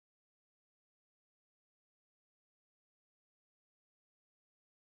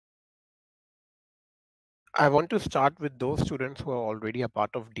I want to start with those students who are already a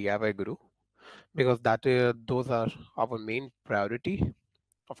part of DIYguru because those are our main priority,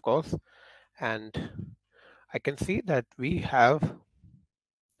 of course. And I can see that we have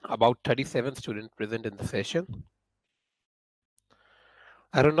about 37 students present in the session.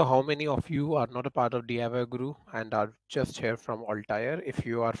 I don't know how many of you are not a part of DIYguru and are just here from Altair. If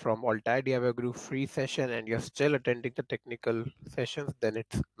you are from Altair DIYguru free session and you're still attending the technical sessions, then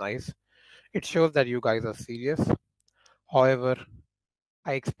it's nice. It shows that you guys are serious. However,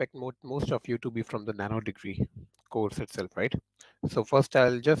 I expect most of you to be from the nano degree course itself, right? So first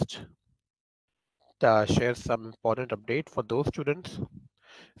I'll just share some important update for those students.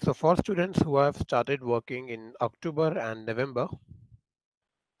 So for students who have started working in October and November,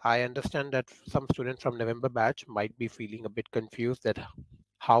 I understand that some students from November batch might be feeling a bit confused that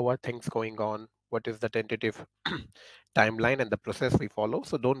how are things going on, what is the tentative timeline and the process we follow.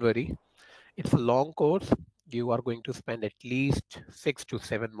 So don't worry, it's a long course. You are going to spend at least 6 to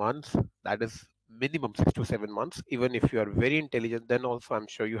 7 months. That is minimum 6 to 7 months. Even if you are very intelligent, then also I'm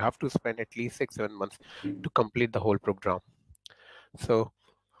sure you have to spend at least 6 7 months to complete the whole program. So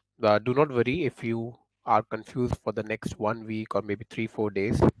do not worry if you are confused for the next 1 week or maybe 3 4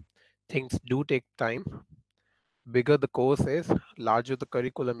 days. Things do take time. Bigger the course is, larger the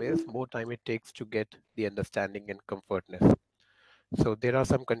curriculum is, more time it takes to get the understanding and comfortness. So there are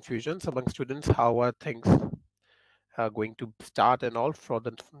some confusions among students. How are things going to start and all for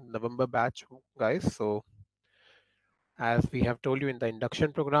the November batch, guys? So as we have told you in the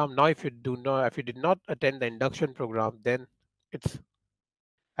induction program, now if you did not attend the induction program, then it's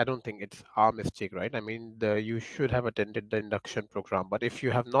I don't think it's our mistake, right? I mean, you should have attended the induction program. But if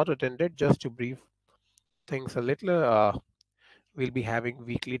you have not attended, just to brief things a little, we'll be having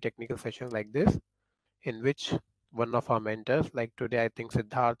weekly technical sessions like this, in which one of our mentors, like today, I think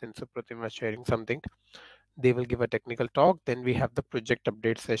Siddharth and Supratim are sharing something. They will give a technical talk. Then we have the project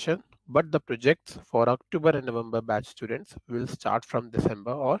update session. But the projects for October and November batch students will start from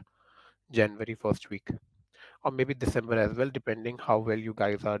December or January first week, or maybe December as well, depending how well you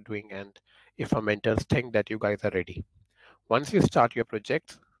guys are doing and if our mentors think that you guys are ready. Once you start your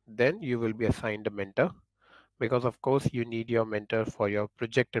projects, then you will be assigned a mentor because of course you need your mentor for your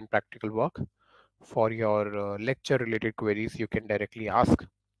project and practical work. For your lecture related queries, you can directly ask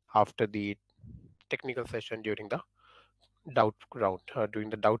after the technical session during the doubt round,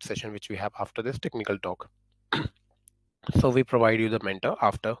 during the doubt session which we have after this technical talk. So we provide you the mentor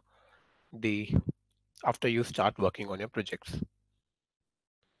the after you start working on your projects.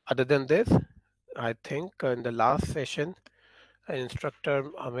 Other than this, I think in the last session, instructor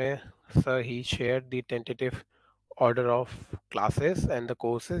Ame sir, he shared the tentative order of classes and the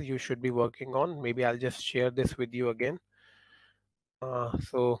courses you should be working on. Maybe I'll just share this with you again.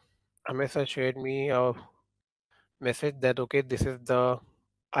 So Ame sir shared me a message that okay, this is the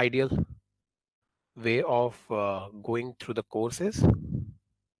ideal way of going through the courses.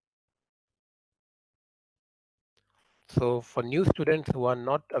 So for new students who are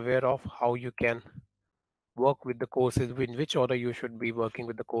not aware of how you can work with the courses, in which order you should be working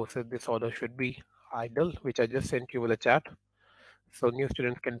with the courses, this order should be idle, which I just sent you with a chat. So new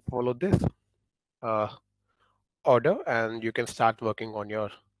students can follow this uh, order and you can start working on your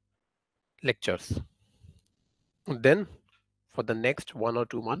lectures. Then for the next 1 or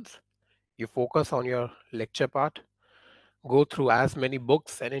 2 months, you focus on your lecture part, go through as many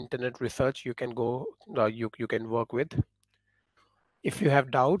books and internet research you can you can work with. If you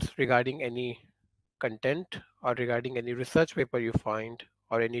have doubts regarding any content or regarding any research paper you find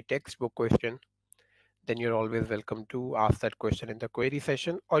or any textbook question, then you're always welcome to ask that question in the query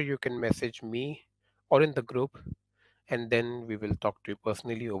session, or you can message me or in the group, and then we will talk to you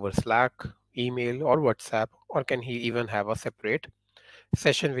personally over Slack, email, or WhatsApp, or can he even have a separate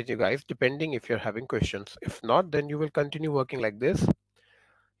session with you guys, depending if you're having questions. If not, then you will continue working like this,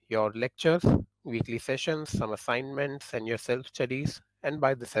 your lectures, weekly sessions, some assignments, and your self studies. And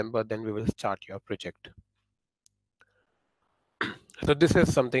by December, then we will start your project. So this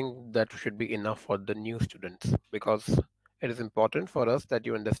is something that should be enough for the new students because it is important for us that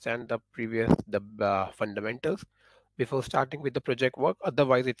you understand the fundamentals before starting with the project work.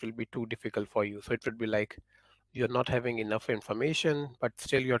 Otherwise, it will be too difficult for you. So it would be like you're not having enough information, but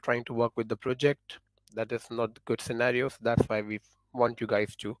still you're trying to work with the project. That is not good scenarios. That's why we want you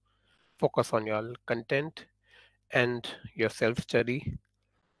guys to focus on your content and your self-study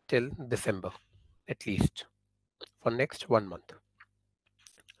till December, at least for next 1 month.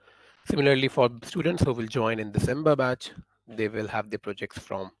 Similarly, for students who will join in December batch, they will have the projects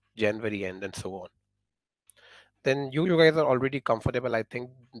from January end and so on. Then you guys are already comfortable. I think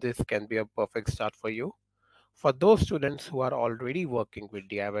this can be a perfect start for you. For those students who are already working with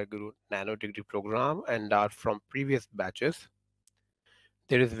DIYguru Nano Degree program and are from previous batches,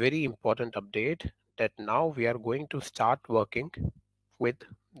 there is very important update that now we are going to start working with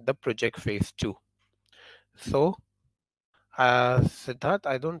the project phase 2. So, Siddharth,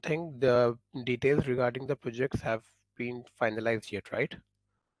 I don't think the details regarding the projects have been finalized yet, right?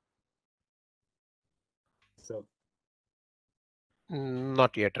 Yes, sir.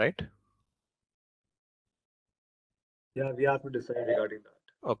 Not yet, right? Yeah, we have to decide regarding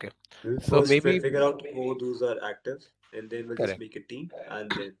that. Okay. We'll So first maybe figure out who those are active, and then we'll just correct. make a team, and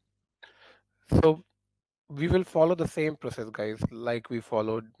then So we will follow the same process, guys, like we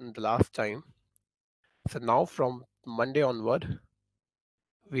followed the last time. So now from Monday onward,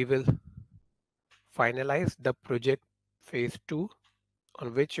 we will finalize the project phase 2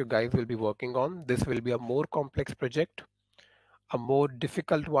 on which you guys will be working on. This will be a more complex project, a more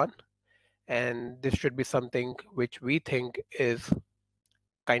difficult one, and this should be something which we think is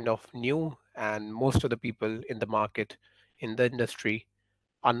kind of new, and most of the people in the market, in the industry,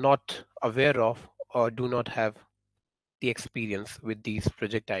 are not aware of or do not have the experience with these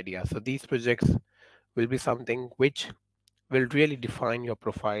project ideas. So these projects will be something which will really define your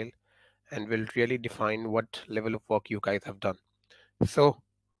profile and will really define what level of work you guys have done. So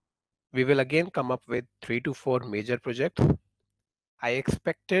we will again come up with 3 to 4 major projects. I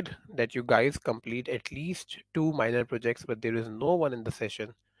expected that you guys complete at least 2 minor projects, but there is no one in the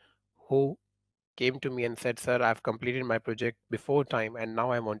session who came to me and said, "Sir, I've completed my project before time and now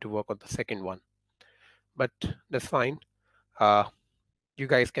I want to work on the second one." But that's fine. Uh, you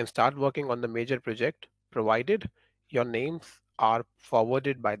guys can start working on the major project provided your names are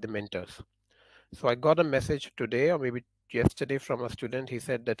forwarded by the mentors. So I got a message today or maybe yesterday from a student. He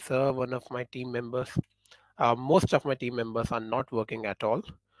said that, "Sir, one of my team members, most of my team members are not working at all."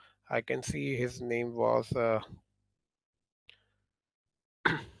 I can see his name was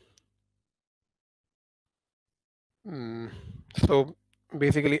mm, so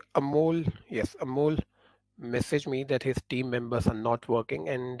basically Amol. Yes, Amol messaged me that his team members are not working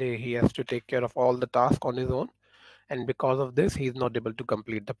and he has to take care of all the tasks on his own, and because of this he is not able to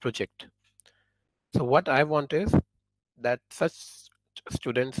complete the project. So what I want is that such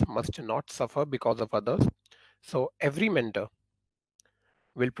students must not suffer because of others. So every mentor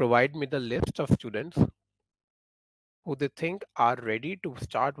will provide me the list of students who they think are ready to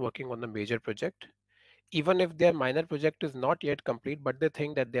start working on the major project, even if their minor project is not yet complete, but they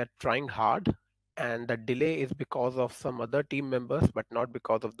think that they are trying hard and the delay is because of some other team members but not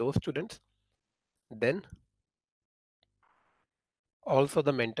because of those students. Then also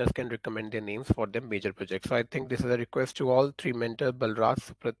the mentors can recommend their names for their major projects. So I think this is a request to all three mentors, Balraj,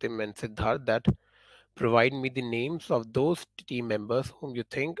 Supratim and Siddharth, that provide me the names of those team members whom you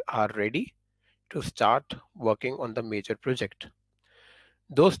think are ready to start working on the major project.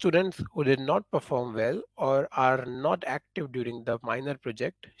 Those students who did not perform well or are not active during the minor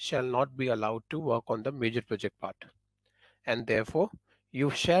project shall not be allowed to work on the major project part. And therefore, you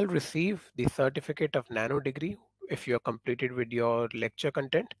shall receive the certificate of nano degree if you are completed with your lecture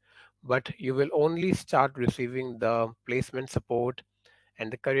content, but you will only start receiving the placement support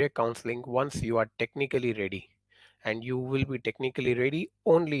and the career counseling once you are technically ready. And you will be technically ready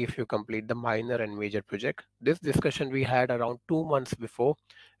only if you complete the minor and major project. This discussion we had around 2 months before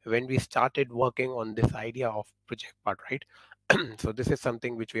when we started working on this idea of project part, right? So this is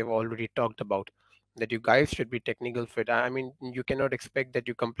something which we have already talked about, that you guys should be technical fit. I mean, you cannot expect that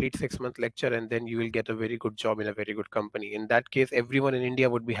you complete 6 month lecture and then you will get a very good job in a very good company. In that case, everyone in India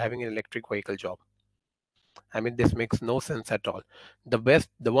would be having an electric vehicle job. I mean, this makes no sense at all.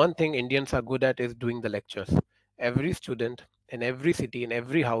 The one thing Indians are good at is doing the lectures. Every student in every city, in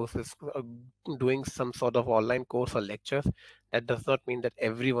every house is doing some sort of online course or lectures. That does not mean that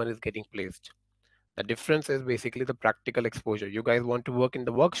everyone is getting placed. The difference is basically the practical exposure. You guys want to work in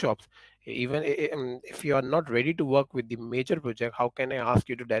the workshops. Even if you are not ready to work with the major project, how can I ask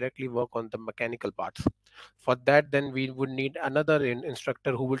you to directly work on the mechanical parts? For that, then we would need another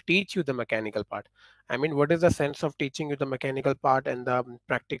instructor who will teach you the mechanical part. I mean, what is the sense of teaching you the mechanical part and the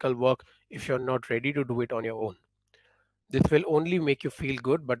practical work if you're not ready to do it on your own? This will only make you feel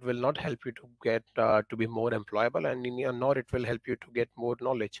good, but will not help you to get to be more employable, and nor it will help you to get more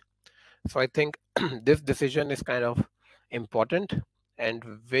knowledge. So I think this decision is kind of important and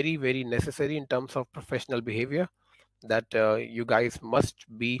very, very necessary in terms of professional behavior, that you guys must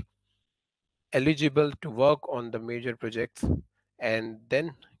be eligible to work on the major projects, and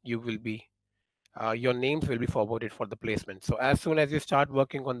then you will be your names will be forwarded for the placement. So as soon as you start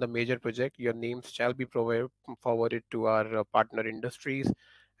working on the major project, your names shall be forwarded to our partner industries,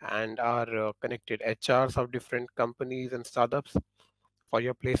 and our connected HRs of different companies and startups for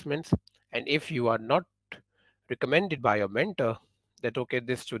your placements. And if you are not recommended by your mentor that okay,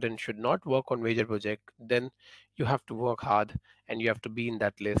 this student should not work on major project, then you have to work hard and you have to be in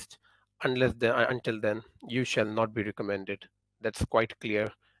that list. Until then, you shall not be recommended. That's quite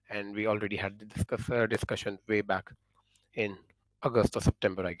clear, and we already had the discussion way back in August or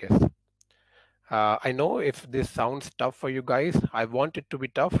September, I guess. I know if this sounds tough for you guys, I want it to be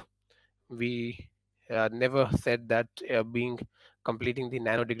tough. We never said that being completing the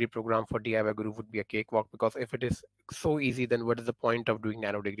nano degree program for DIY Guru would be a cakewalk, because if it is so easy, then what is the point of doing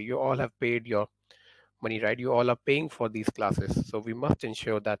nano degree? You all have paid your money, right? You all are paying for these classes, so we must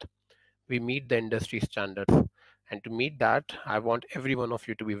ensure that we meet the industry standards. And to meet that, I want every one of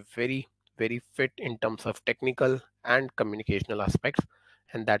you to be very, very fit in terms of technical and communicational aspects,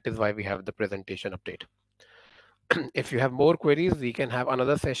 and that is why we have the presentation update. If you have more queries, we can have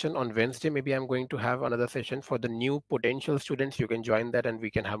another session on Wednesday. Maybe I'm going to have another session for the new potential students. You can join that and we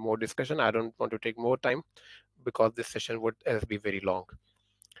can have more discussion. I don't want to take more time because this session would be very long.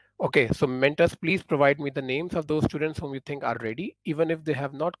 Okay, so mentors, please provide me the names of those students whom you think are ready. Even if they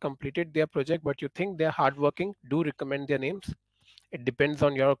have not completed their project, but you think they're hardworking, do recommend their names. It depends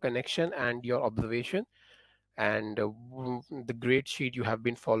on your connection and your observation and the grade sheet you have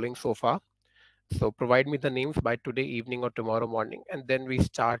been following so far. So provide me the names by today evening or tomorrow morning, and then we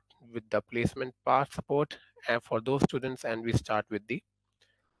start with the placement part support and for those students, and we start with the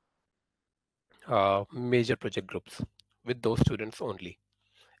major project groups with those students only.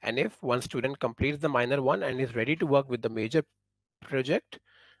 And if one student completes the minor one and is ready to work with the major project,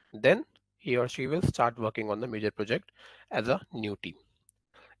 then he or she will start working on the major project as a new team.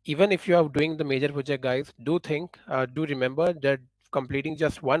 Even if you are doing the major project, guys, do remember that completing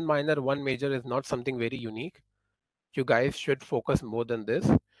just one minor, one major is not something very unique. You guys should focus more than this.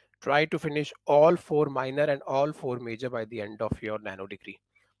 Try to finish all four minor and all four major by the end of your nano degree.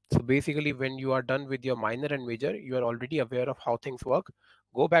 So basically, when you are done with your minor and major, you are already aware of how things work.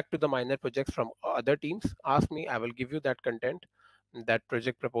 Go back to the minor projects from other teams. Ask me, I will give you that content, that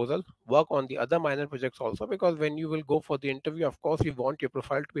project proposal. Work on the other minor projects also, because when you will go for the interview, of course, you want your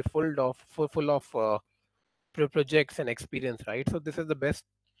profile to be full of projects and experience, right? So this is the best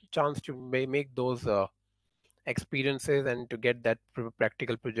chance to make those experiences and to get that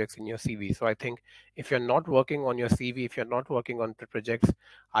practical projects in your CV. So I think if you're not working on your CV, if you're not working on projects,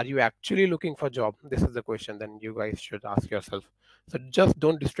 are you actually looking for a job? This is the question then you guys should ask yourself. So just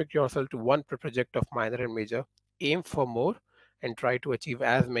don't restrict yourself to one project of minor and major. Aim for more and try to achieve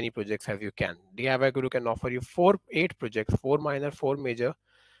as many projects as you can. DIY Guru can offer you 8 projects, 4 minor, 4 major.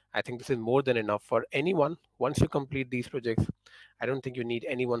 I think this is more than enough for anyone. Once you complete these projects, I don't think you need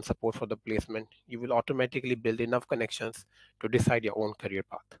anyone's support for the placement. You will automatically build enough connections to decide your own career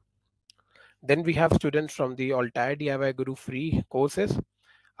path. Then we have students from the Altair DIY Guru free courses.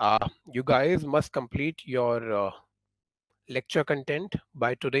 You guys must complete your lecture content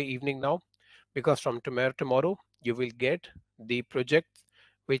by today evening now, because from tomorrow you will get the projects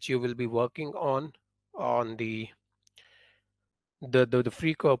which you will be working on the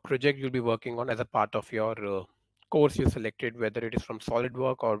free project you'll be working on as a part of your course you selected, whether it is from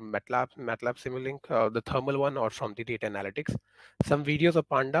SolidWork or MATLAB Simulink, the thermal one, or from the data analytics. Some videos of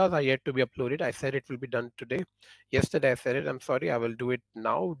pandas are yet to be uploaded. I said it will be done today. Yesterday I said it. I'm sorry. I will do it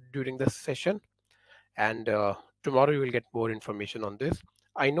now during the session, and tomorrow you will get more information on this.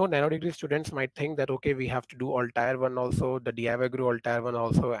 I know nano degree students might think that okay, we have to do Altair one also, the DIY Altair one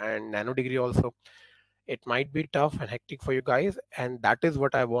also, and nano degree also. It might be tough and hectic for you guys, and that is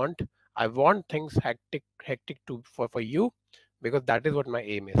what I want. I want things hectic to for you, because that is what my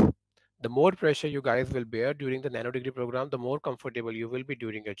aim is. The more pressure you guys will bear during the nano degree program, the more comfortable you will be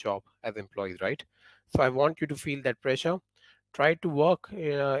during your job as employees, right? So I want you to feel that pressure. Try to work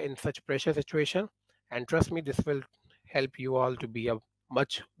in such pressure situation, and trust me, this will help you all to be a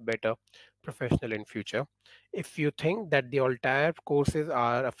much better professional in future. If you think that the Altair courses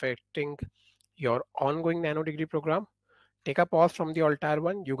are affecting your ongoing nano degree program, take a pause from the Altair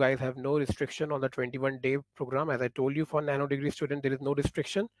one. You guys have no restriction on the 21-day program. As I told you, for nano degree student, there is no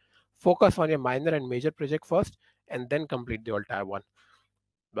restriction. Focus on your minor and major project first, and then complete the Altair one.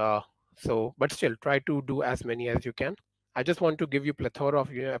 Uh, but still, try to do as many as you can. I just want to give you plethora of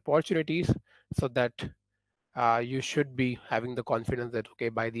opportunities, so that you should be having the confidence that okay,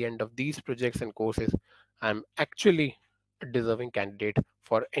 by the end of these projects and courses, I'm actually a deserving candidate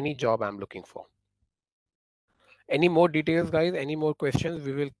for any job I'm looking for. Any more details, guys? Any more questions?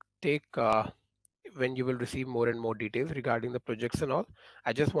 We will take when you will receive more and more details regarding the projects and all.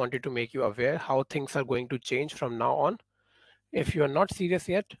 I just wanted to make you aware how things are going to change from now on. If you are not serious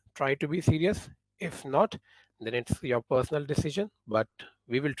yet, try to be serious. If not, then it's your personal decision. But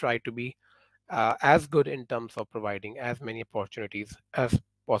we will try to be as good in terms of providing as many opportunities as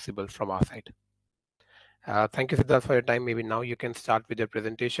possible from our side. Thank you, Siddharth, for your time. Maybe now you can start with your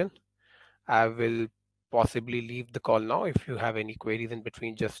presentation. I will possibly leave the call now. If you have any queries in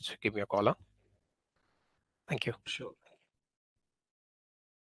between, just give me a call. Huh? Thank you. Sure.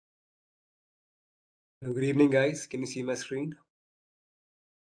 Good evening, guys. Can you see my screen?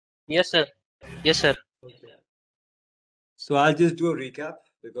 Yes, sir. Yes, sir. Okay. So I'll just do a recap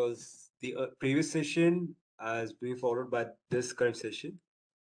because the previous session has been followed by this current session.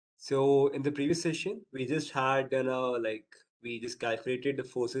 So in the previous session, we just had done a we just calculated the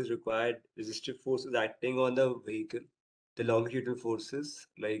forces required, resistive forces acting on the vehicle, the longitudinal forces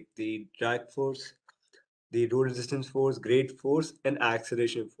like the drag force, the road resistance force, grade force, and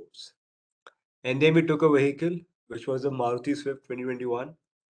acceleration force. And then we took a vehicle, which was a Maruti Swift 2021,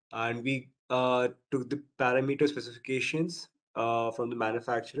 and we took the parameter specifications from the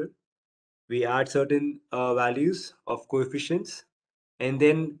manufacturer. We add certain values of coefficients, and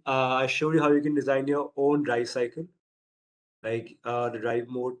then I showed you how you can design your own drive cycle, like the drive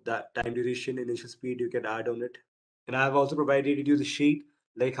mode, that time duration, initial speed you can add on it. And I have also provided you the sheet,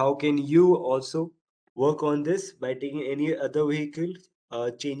 like how can you also work on this by taking any other vehicle,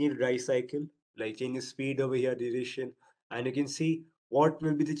 changing drive cycle, like changing speed over here, duration, and you can see what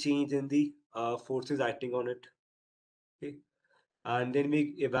will be the change in the forces acting on it. Okay. And then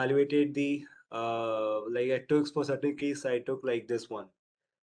we evaluated the like I took for certain case I took like this one,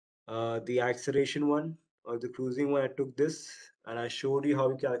 the acceleration one or the cruising one. I took this and I showed you how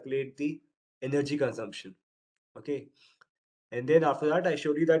we calculate the energy consumption. Okay. And then after that, I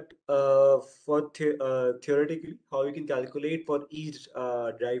showed you that theoretically how you can calculate for each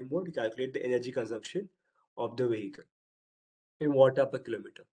drive mode, you calculate the energy consumption of the vehicle in watt per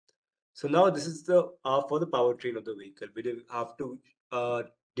kilometer. So now this is the for the powertrain of the vehicle. We will have to uh,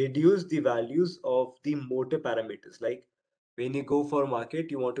 deduce the values of the motor parameters. Like when you go for a market,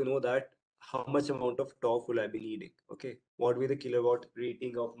 you want to know that how much amount of torque will I be needing? Okay, what will be the kilowatt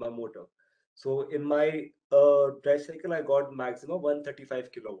rating of my motor? So in my drive cycle, I got maximum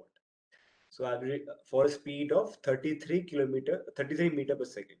 135 kilowatt. So I'll be for a speed of 33 meter per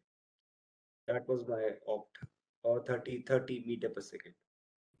second. That was my opt, or 30 meter per second.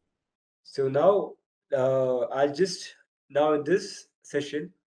 So now I'll just now in this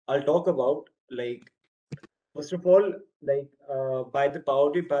session I'll talk about like first of all by the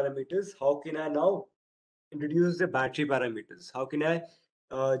powertrain parameters, how can I now introduce the battery parameters? How can I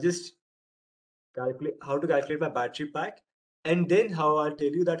just calculate how to calculate my battery pack, and then how I'll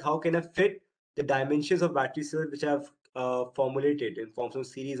tell you that how can I fit the dimensions of battery cell which I've formulated in forms of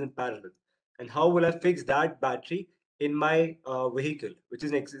series and parallel, and how will I fix that battery in my vehicle, which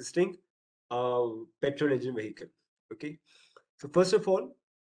is an existing uh, petrol engine vehicle. Okay, so first of all,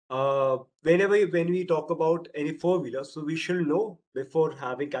 when we talk about any four-wheeler, so we should know before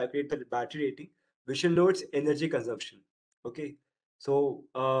having calculated the battery rating, we should know its energy consumption. Okay, so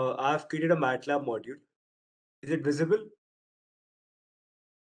I've created a MATLAB module. Is it visible?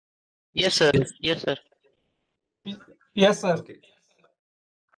 Yes, sir. Yes. Yes, sir. Yes, sir. Okay.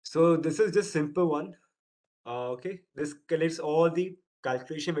 So this is just simple one. Okay, this collects all the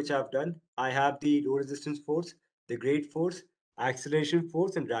calculation which I've done. I have the load resistance force, the grade force, acceleration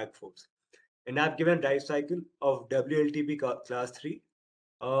force, and drag force. And I've given a drive cycle of WLTP class 3.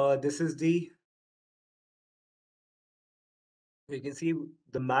 This is the, you can see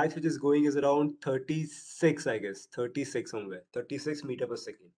the max which is going is around 36, I guess, 36 somewhere, 36 meter per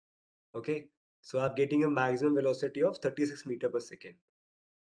second. Okay, so I'm getting a maximum velocity of 36 meter per second.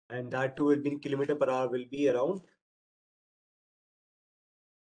 And that too will be in kilometer per hour, will be around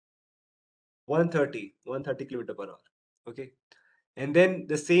 130 kilometer per hour. Okay, and then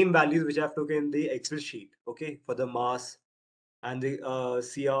the same values which I've taken in the Excel sheet. Okay, for the mass and the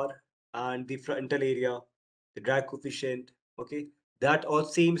CR and the frontal area, the drag coefficient. Okay, that all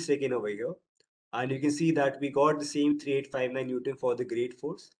same is taken over here, and you can see that we got the same 3859 Newton for the grade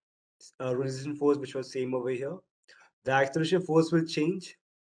force, resistance force which was same over here. The acceleration force will change.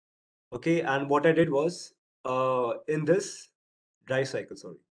 Okay, and what I did was in this drive cycle,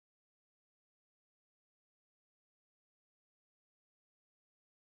 sorry,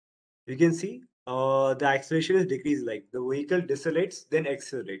 you can see the acceleration is decreased, like the vehicle decelerates, then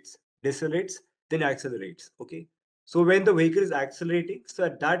accelerates, decelerates, then accelerates. Okay. So when the vehicle is accelerating, so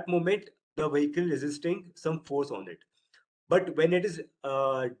at that moment, the vehicle is resisting some force on it. But when it is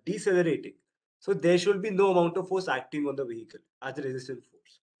decelerating, so there should be no amount of force acting on the vehicle as a resistance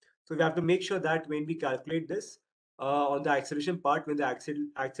force. So we have to make sure that when we calculate this, on the acceleration part when the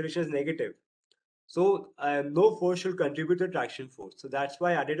acceleration is negative. So no force should contribute to traction force. So that's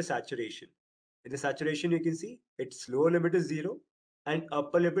why I added a saturation. In the saturation, you can see its lower limit is 0 and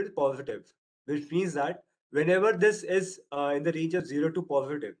upper limit is positive, which means that whenever this is in the range of 0 to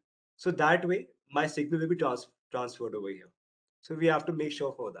positive, so that way my signal will be transferred over here. So we have to make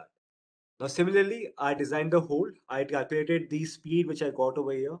sure for that. Now, similarly, I designed the hole. I calculated the speed which I got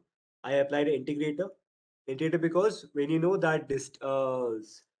over here. I applied an integrator. Integrator because when you know that this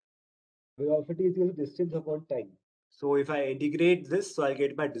velocity is equal to distance upon time. So if I integrate this, so I'll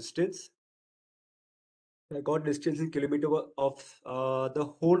get my distance. I got distance in kilometer of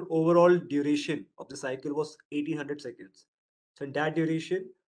the whole overall duration of the cycle was 1800 seconds. So in that duration,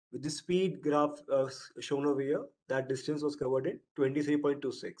 with the speed graph shown over here, that distance was covered in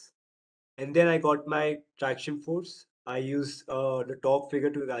 23.26. And then I got my traction force. I used the torque figure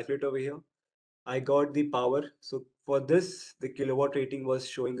to calculate over here. I got the power. So for this, the kilowatt rating was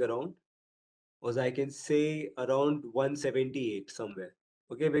showing around, was I can say around 178 somewhere.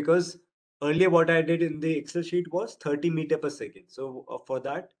 Okay, because earlier what I did in the Excel sheet was 30 meter per second. So for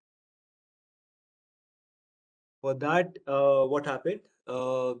that, what happened?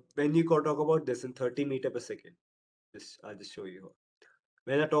 When you talk about this in 30 meter per second, I'll just show you.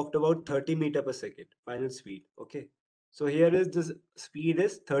 When I talked about 30 meter per second, final speed. Okay. So here is this speed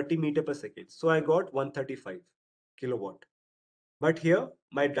is 30 meter per second. So I got 135 kilowatt. But here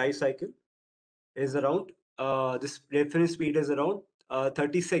my drive cycle is around this reference speed is around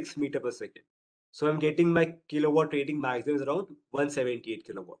 36 meter per second. So I'm getting my kilowatt rating maximum is around 178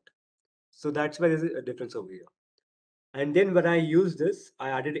 kilowatt. So that's why there's a difference over here. And then when I use this, I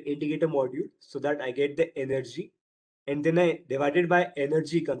added an indicator module so that I get the energy. And then I divided by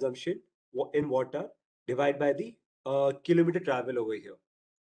energy consumption in water, divide by the kilometer travel over here.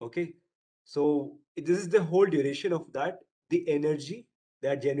 Okay. So this is the whole duration of that, the energy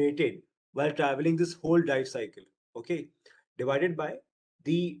that generated while traveling this whole drive cycle. Okay. Divided by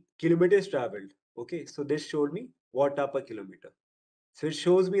the kilometers traveled. Okay. So this showed me watt hour per kilometer. So it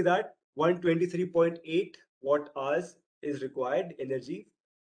shows me that 123.8 watt hours is required energy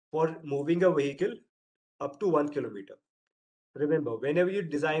for moving a vehicle up to 1 kilometer. Remember, whenever you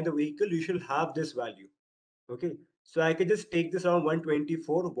design the vehicle, you should have this value. Okay. So I can just take this around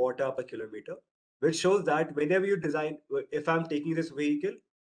 124 watt hour per kilometer, which shows that whenever you design, if I'm taking this vehicle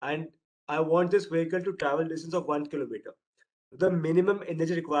and I want this vehicle to travel distance of 1 kilometer, the minimum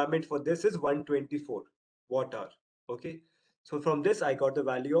energy requirement for this is 124 watt hour. Okay. So from this, I got the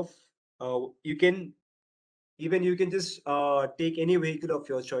value of, you can you can just take any vehicle of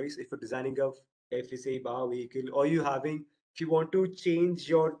your choice. If you're designing a, if you say bar vehicle, or you having, if you want to change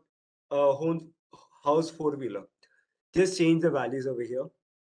your home house four-wheeler, just change the values over here.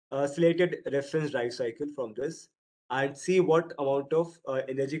 Selected reference drive cycle from this and see what amount of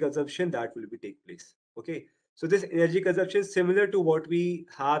energy consumption that will be take place. Okay. So this energy consumption is similar to what we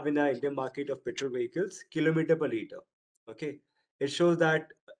have in our Indian market of petrol vehicles, kilometer per liter. Okay. It shows that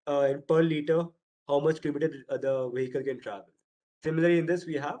in per liter, how much kilometer the vehicle can travel. Similarly, in this,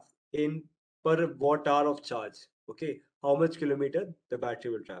 we have in per watt hour of charge. Okay. How much kilometer the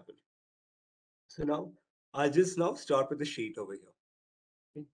battery will travel. So now I'll just now start with the sheet over here.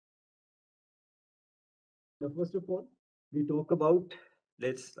 Okay. Now, first of all, we talk about,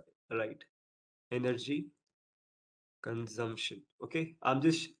 let's write energy consumption. Okay. I'm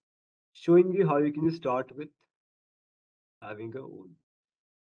just showing you how you can start with having a own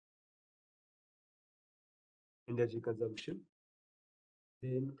energy consumption,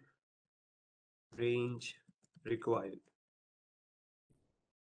 then range required.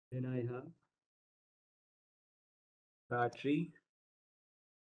 Then I have battery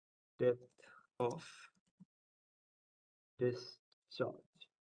depth of discharge.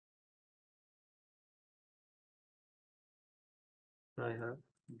 I have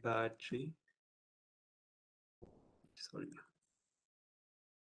battery, sorry,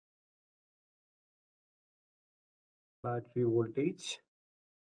 battery voltage.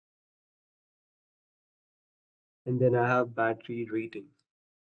 And then I have battery rating.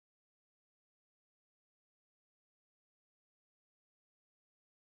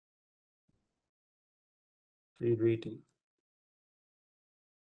 Rating.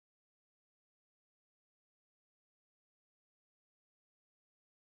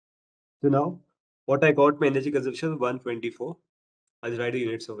 So now what I got my energy consumption 124. I'll write the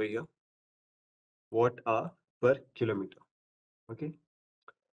units over here. Watt hour per kilometer. Okay.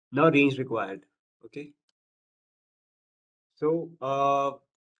 Now range required. Okay. So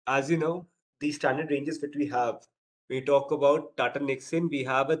as you know, the standard ranges that we have, we talk about Tata Nexon, we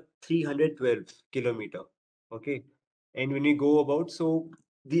have a 312 kilometer. Okay. And when we go about, so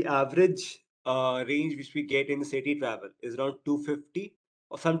the average range which we get in the city travel is around 250,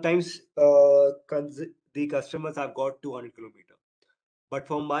 or sometimes the customers have got 200 kilometer. But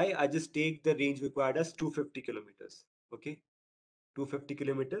for my, I just take the range required as 250 kilometers. Okay. 250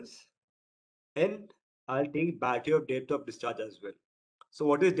 kilometers. And I'll take battery of depth of discharge as well. So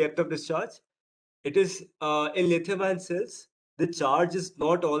what is depth of discharge? It is in lithium ion cells, the charge is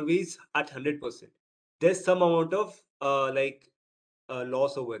not always at 100%. There's some amount of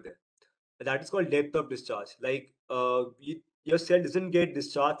loss over there. That is called depth of discharge. Like your cell doesn't get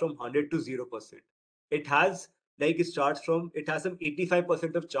discharged from 100 to 0%. It has it starts from, it has some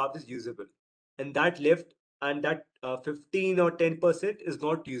 85% of charge is usable, and that left, and that 15 or 10% is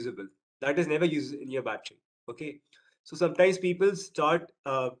not usable. That is never used in your battery. Okay, so sometimes people start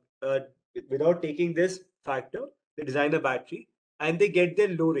uh, without taking this factor. They design the battery and they get their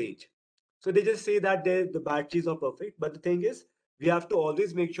low range. So they just say that the battery is not perfect. But the thing is, we have to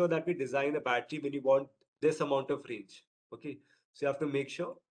always make sure that we design the battery when you want this amount of range. Okay, so you have to make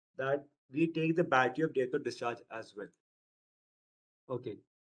sure that we take the battery of depth of discharge as well. Okay,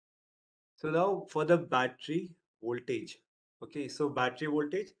 so now for the battery voltage. Okay, so battery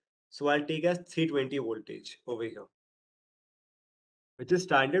voltage, so I'll take as 320 voltage over here, which is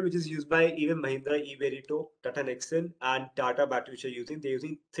standard, which is used by even Mahindra e-Verito, Tata Nexon, and Tata battery, which are using, they're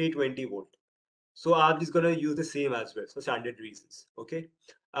using 320 volt. So I'm just gonna use the same as well for standard reasons. Okay,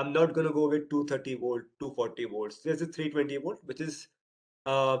 I'm not gonna go with 230 volt, 240 volts. There's a 320 volt, which is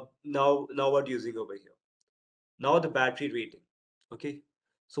now what using over here. Now the battery rating. Okay,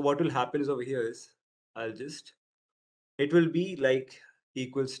 so what will happen is over here is, I'll just, it will be like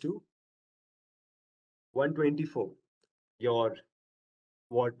equals to 124 your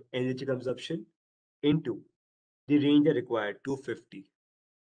what energy consumption into the range required 250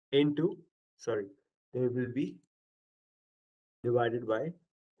 into, sorry, there will be divided by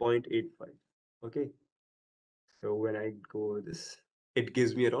 0.85. Okay, so when I go over this, it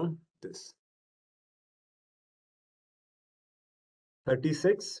gives me around this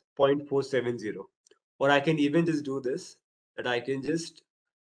 36.470. Or I can even just do this, that I can just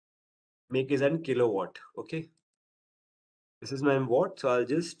make it in kilowatt. Okay, this is my watt, so I'll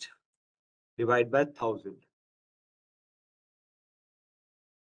just divide by 1000.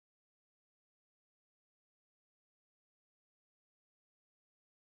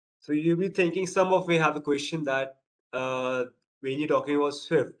 So you'll be thinking, some of you have a question that when you're talking about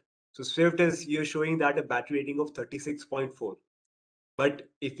Swift, so Swift is, you're showing that a battery rating of 36.4. But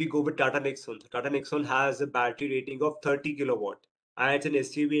if we go with Tata Nexon has a battery rating of 30 kilowatt. And it's an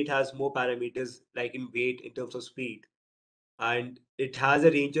SUV, it has more parameters like in weight, in terms of speed. And it has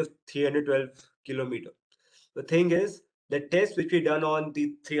a range of 312 kilometer. The thing is, the test which we done on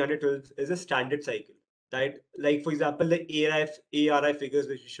the 312 is a standard cycle, right? Like for example, the ARI figures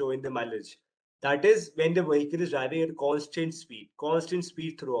which we show in the mileage. That is when the vehicle is driving at constant speed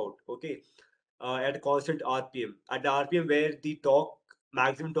throughout. Okay, at a constant RPM, at the RPM where the torque,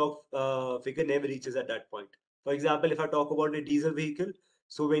 maximum torque figure never reaches at that point. For example, if I talk about a diesel vehicle,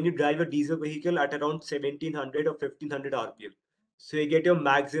 so when you drive a diesel vehicle at around 1700 or 1500 RPM, so you get your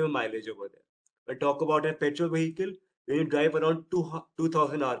maximum mileage over there. But talk about a petrol vehicle, when you drive around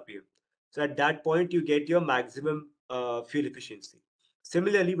 2000 RPM, so at that point you get your maximum fuel efficiency.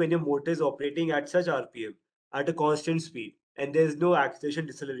 Similarly, when your motor is operating at such RPM at a constant speed and there is no acceleration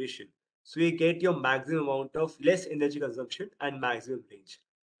deceleration, so you get your maximum amount of less energy consumption and maximum range.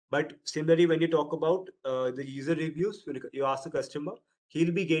 But similarly, when you talk about the user reviews, when you ask the customer,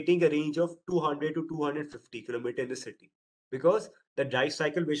 he'll be getting a range of 200 to 250 kilometer in the city, because the drive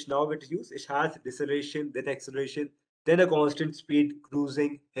cycle which now it use, it has deceleration, then acceleration, then a constant speed,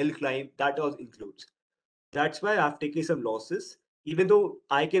 cruising, hill climb, that all includes. That's why I've taken some losses, even though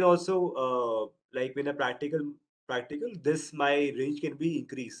I can also like when a practical, this my range can be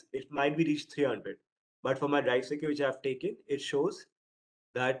increased. It might be reached 300, but for my drive cycle which I've taken, it shows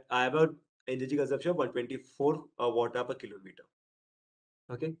that I have a energy consumption of 124 watt hour per kilometer.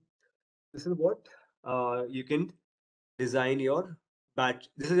 Okay, this is what you can design your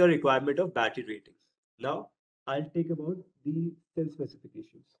this is your requirement of battery rating. Now I'll take about the cell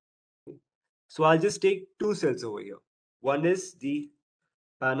specifications. Okay. So I'll just take two cells over here. One is the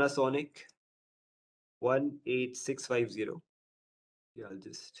Panasonic 18650. Yeah, I'll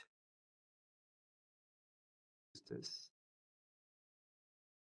just use this.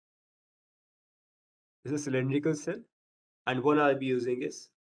 This is a cylindrical cell, and one I'll be using is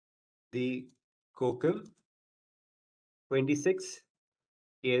the Kokum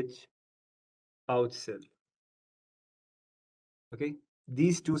 26H pouch cell. Okay,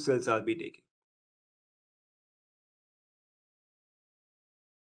 these two cells I'll be taking.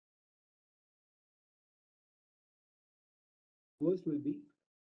 First will be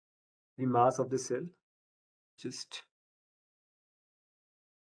the mass of the cell. Just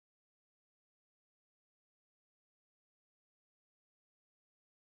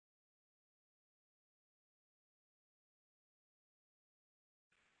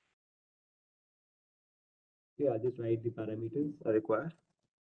I'll just write the parameters I require.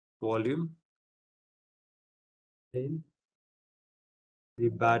 Volume, then the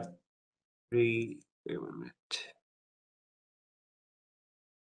battery. Wait a minute.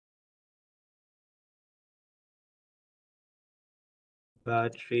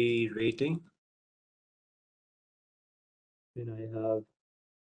 Battery rating. Then I have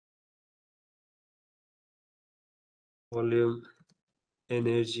volume,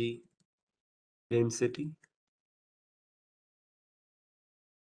 energy, density.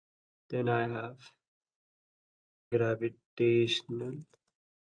 Then I have gravitational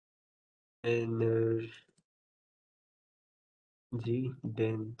energy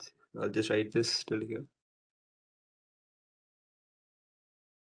dense. I'll just write this till here.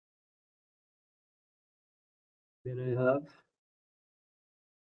 Then I have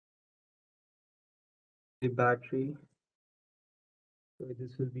the battery. So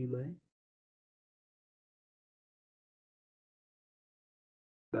this will be my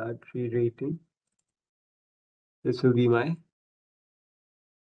battery rating. This will be my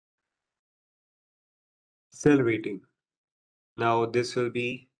cell rating. Now this will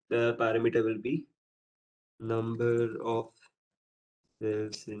be the parameter will be number of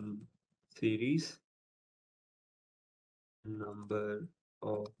cells in series, number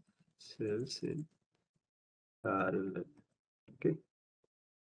of cells in parallel. Okay.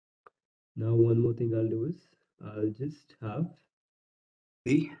 Now one more thing I'll do is I'll just have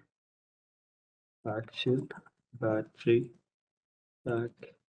the actual battery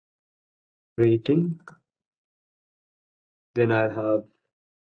pack rating. Then I'll have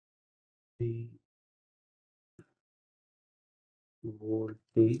the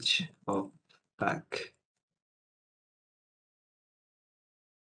voltage of pack.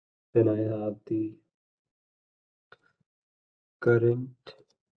 Then I have the current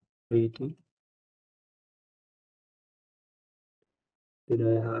rating.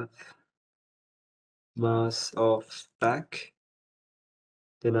 Then I have mass of pack.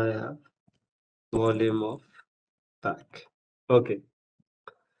 Then I have volume of pack. Okay.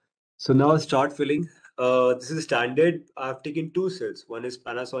 So now start filling. This is standard. I've taken two cells. One is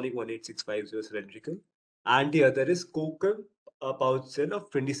Panasonic 18650 cylindrical, and the other is Kokum pouch cell of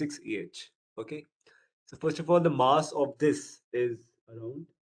 26 Okay. So first of all, the mass of this is around.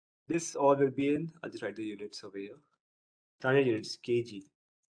 This all will be in. I'll just write the units over here. Standard units, kg.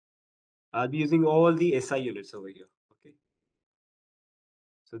 I'll be using all the SI units over here. Okay.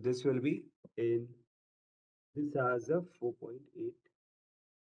 So this will be in. This has a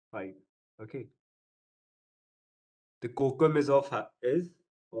 4.85. Okay. The Kokum is of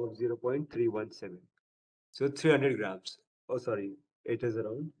 0.317. So 300 grams. Oh, sorry. It is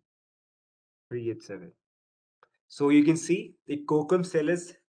around 387. So you can see the Kokum cell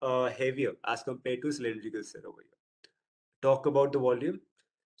is heavier as compared to cylindrical cell over here. Talk about the volume.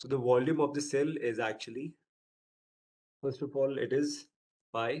 So the volume of the cell is actually, first of all, it is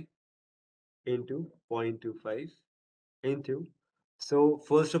pi into 0.25 into. So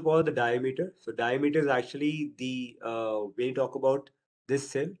first of all, the diameter. So diameter is actually the when you talk about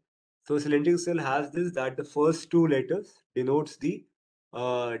this cell. So cylindrical cell has this that the first two letters denotes the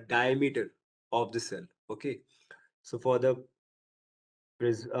diameter of the cell. Okay. So for the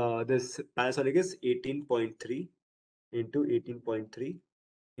this Panasonic is 18.3 into 18.3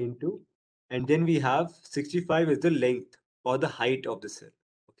 into, and then we have 65 is the length or the height of the cell.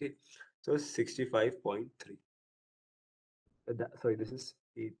 Okay. So 65.3. Sorry, this is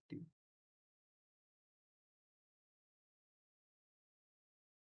 80.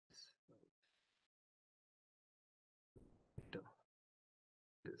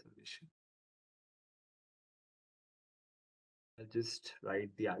 Resolution. I'll just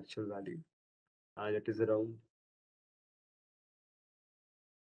write the actual value, and it is around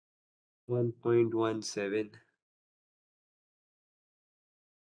 1.17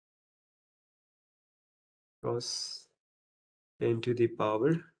 cross 10 to the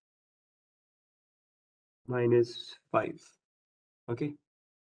power minus 5. Okay.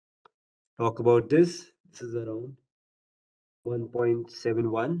 Talk about this. This is around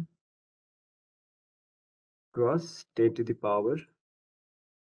 1.71 cross 10 to the power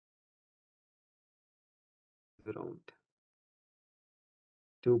around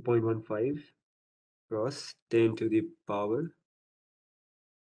 2.15 cross 10 to the power.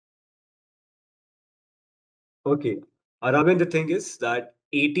 Okay. Aravind, the thing is that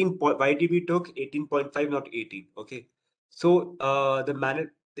 18 point, why did we took 18.5, not 18? Okay. So the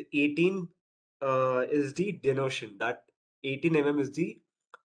 18 is the denotion, that 18 is the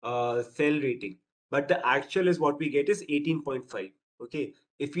cell rating, but the actual is what we get is 18.5. Okay.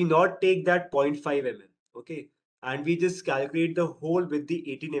 If we not take that 0.5 okay, and we just calculate the whole with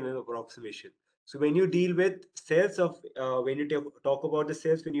the 18 approximation. So when you deal with cells of, when you talk about the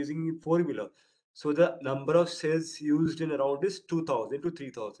cells when using formula, so the number of cells used in around is 2000 to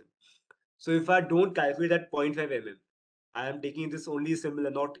 3000. So if I don't calculate that 0.5 I am taking this only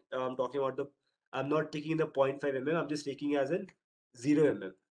similar, not talking about the, I'm not taking the 0.5 I'm just taking as in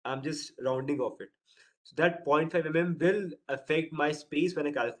 0 I'm just rounding off it. So that 0.5 will affect my space when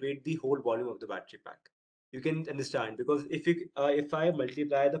I calculate the whole volume of the battery pack. You can understand, because if I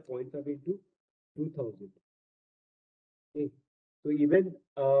multiply the 0.5 into 2000, okay, so even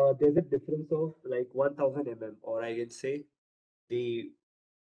there's a difference of like 1000 or I can say the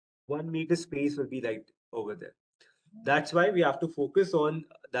 1 meter space will be like over there. That's why we have to focus on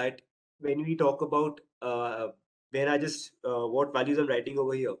that when we talk about when I just what values I'm writing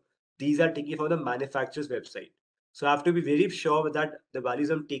over here. These are taken from the manufacturer's website. So I have to be very sure that the values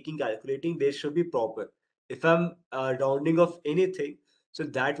I'm taking calculating, they should be proper. If I'm rounding off anything, so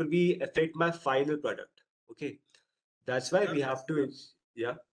that will be affect my final product. Okay, that's why we have to.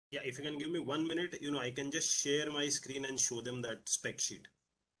 Yeah. Yeah, if you can give me 1 minute, I can just share my screen and show them that spec sheet.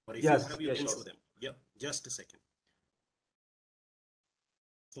 Or if you Yes. have, you Yes. can Sure. show them. Yeah, just a second.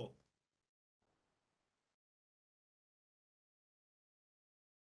 So,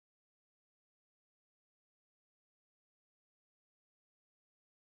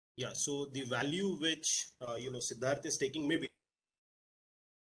 yeah, so the value which, Siddharth is taking, maybe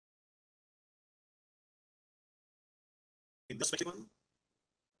the spec one.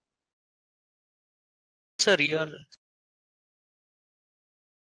 Sir, your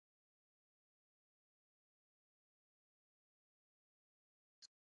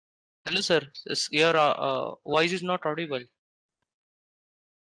hello, sir. Your voice is not audible.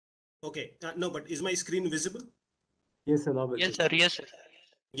 Okay, no, but is my screen visible? Yes, sir. Now Yes, it's sir. Yes, sir.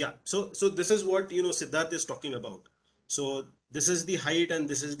 Yeah, so this is what Siddharth is talking about. So this is the height and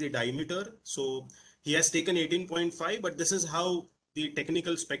this is the diameter. So he has taken 18.5, but this is how the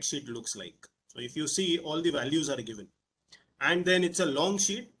technical spec sheet looks like. So if you see, all the values are given. And then it's a long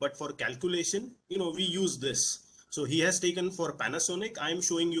sheet, but for calculation, we use this. So he has taken for Panasonic. I'm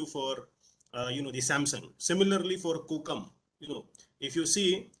showing you for the Samsung. Similarly for Kokum, if you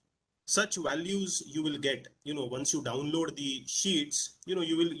see, such values you will get, once you download the sheets, you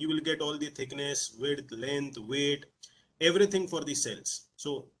will get all the thickness, width, length, weight, everything for the cells.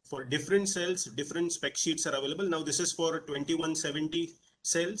 So for different cells, different spec sheets are available. Now this is for 2170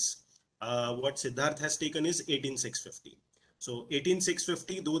 cells. What Siddharth has taken is 18650. So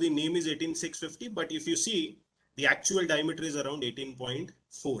 18650, though the name is 18650, but if you see, the actual diameter is around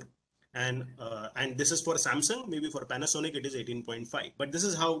 18.4. And this is for Samsung. Maybe for Panasonic it is 18.5, but this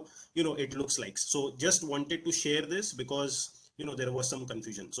is how it looks like. So just wanted to share this because there was some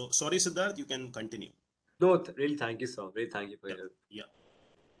confusion. So sorry, Siddharth, you can continue. no, really. Thank you, sir. Really, thank you for Yeah, your. yeah.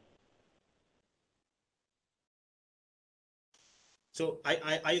 So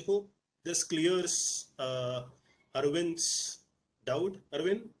I hope this clears Arvind's doubt.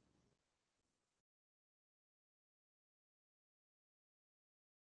 Arvind?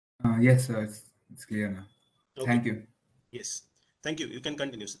 Yes, sir. It's clear now. Okay. Thank you. Yes. Thank you. You can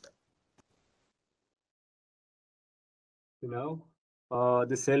continue, Siddharth. So now,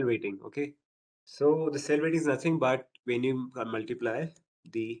 the cell weighting. Okay. So the cell weighting is nothing but when you multiply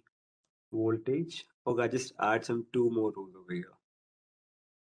the voltage. Okay, I just add some two more rows over here.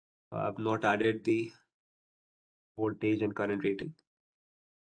 I've not added the voltage and current rating.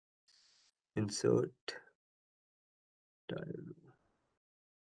 Insert. Dial.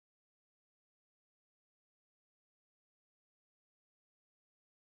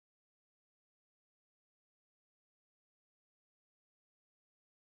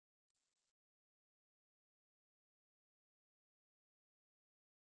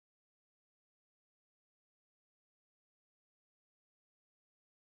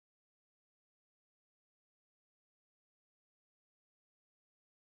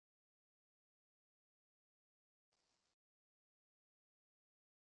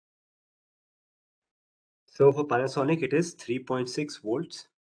 So for Panasonic, it is 3.6 volts,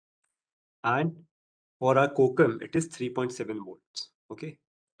 and for our Kokum, it is 3.7 volts. Okay.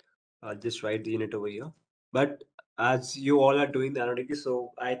 I'll just write the unit over here. But as you all are doing the analytics,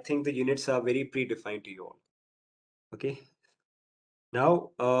 so I think the units are very predefined to you all. Okay.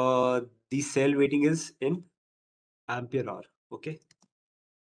 Now, the cell weighting is in ampere hour. Okay.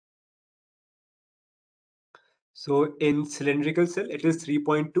 So in cylindrical cell, it is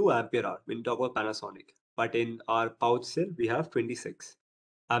 3.2 ampere hour when you talk about Panasonic. But in our pouch cell, we have 26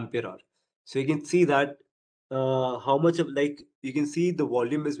 ampere hour. So you can see that how much of you can see the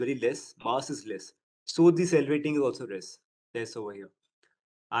volume is very less, mass is less. So the cell rating is also less over here.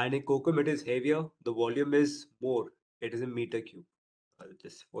 And in cocoa, it is heavier, the volume is more. It is in meter cube.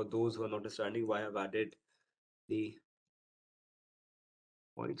 Just for those who are not understanding why I've added the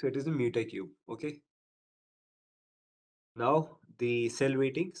point. So it is in meter cube. Okay. Now the cell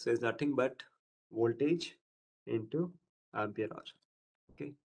rating so is nothing but voltage into ampere hour.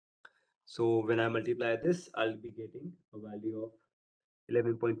 Okay. So when I multiply this, I'll be getting a value of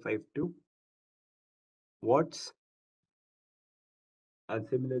 11.52 watts. And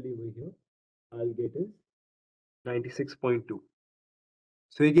similarly over here, I'll get is 96.2.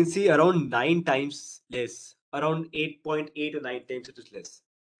 So you can see around 9 times less, around 8.8 or 9 times it is less.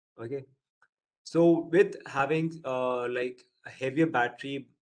 Okay. So with having like a heavier battery,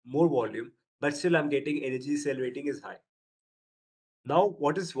 more volume, but still I'm getting energy cell rating is high. Now,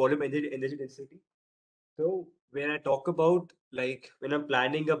 what is volume energy density? So when I talk about like when I'm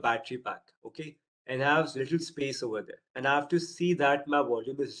planning a battery pack, okay, and I have little space over there, and I have to see that my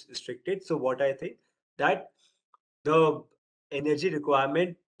volume is restricted. So what I think that the energy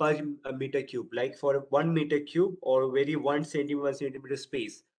requirement per meter cube, like for 1 meter cube or very 1 centimeter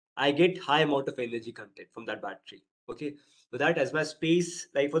space, I get high amount of energy content from that battery. Okay, so that as my space,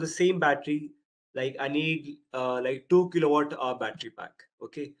 like for the same battery, like I need like 2 kilowatt hour battery pack.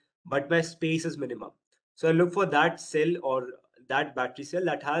 Okay, but my space is minimum. So I look for that cell or that battery cell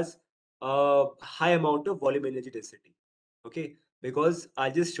that has a high amount of volume energy density. Okay, because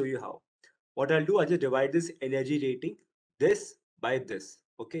I'll just show you how. What I'll do, I'll just divide this energy rating, this by this.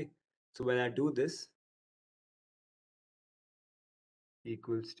 Okay. So when I do this,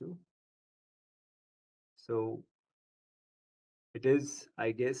 equals to, so it is,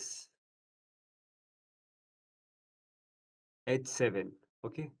 I guess, H7.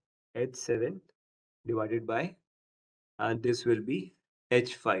 Okay. H7 divided by, and this will be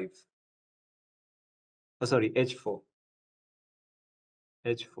H5. Oh, sorry, H4.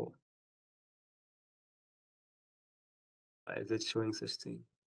 H4. Why is it showing such thing?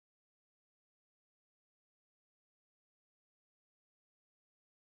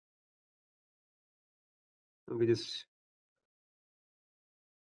 We just,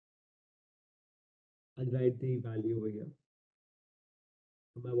 I'll write the value over here.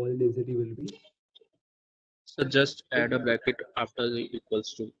 So my volume density will be, So just add a bracket after the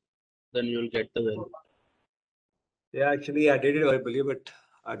equals to, then you'll get the value. yeah, actually I did it earlier, but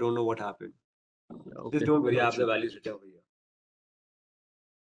I don't know what happened. Okay. Just don't worry, I No have the issue. values written over here.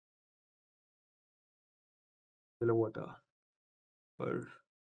 Kilowatt hour per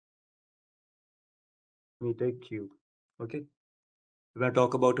meter cube. Okay. When I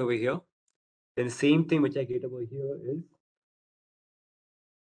talk about over here, then the same thing which I get over here is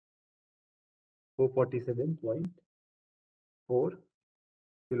 447.4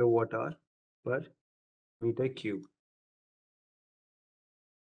 kilowatt hour per meter cube.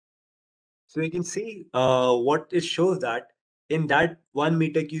 So you can see what it shows that in that 1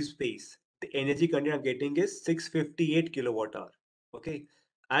 meter cube space, the energy content I'm getting is 658 kilowatt hour. Okay.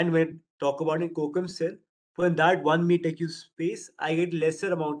 And when talk about in Kokum cell, for that 1 meter cube space, I get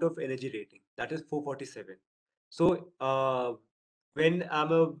lesser amount of energy rating. That is 447. So when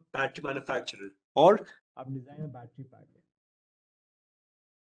I'm a battery manufacturer or I'm designing a battery pack,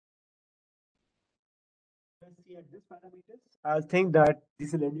 see at this parameters, I think that the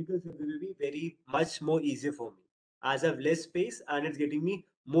cylindrical cell will be very much more easier for me as I have less space and it's getting me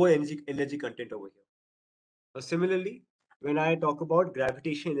more energy content over here. Similarly, when I talk about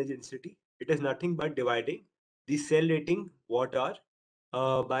gravitational energy density, it is nothing but dividing the cell rating watt hour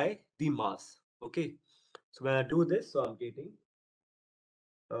by the mass. Okay, so when I do this, so I'm getting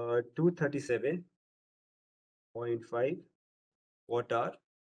 237.5 watt hour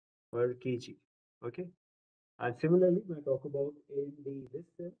per kg. Okay, and similarly, when I talk about in the this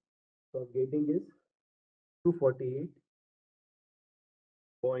cell, so I'm getting is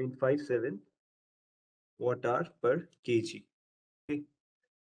 248.57 watt hour per kg. Okay.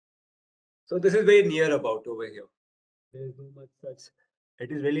 So this is very near about over here. There is no much such.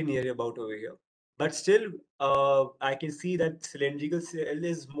 It is really near about over here. But still, I can see that cylindrical cell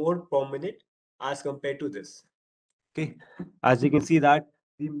is more prominent as compared to this. Okay. As you can see that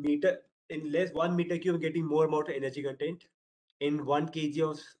the meter in less 1 meter cube, I'm getting more amount of energy content. In 1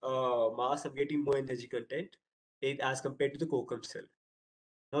 kg of mass, I'm getting more energy content as compared to the Kokum cell.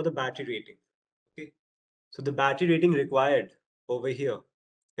 Now the battery rating. Okay. So the battery rating required over here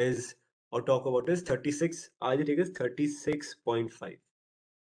is, or talk about is 36, I'll take is 36.5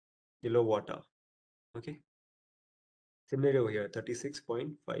 kilowatt hour. Okay. Similarly over here,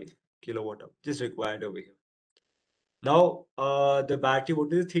 36.5 kilowatt hour, just required over here. Now, the battery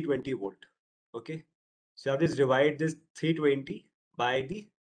voltage is 320 volt. Okay. So I have to just divide this 320 by the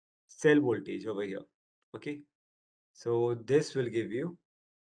cell voltage over here. Okay. So this will give you,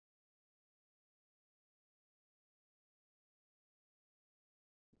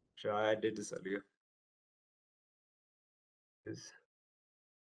 I did this earlier, is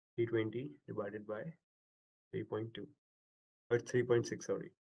 320 divided by 3.2, but 3.6,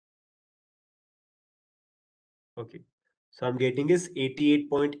 sorry. Okay. So I'm getting is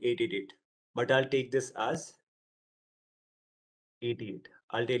 88.888, but I'll take this as 88.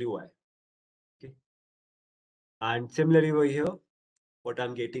 I'll tell you why. Okay. And similarly over here, what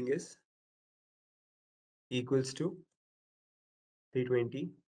I'm getting is equals to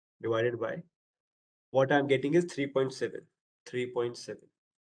 320 divided by, what I'm getting is 3.7. 3.7.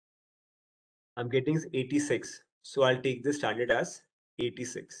 I'm getting is 86. So I'll take the standard as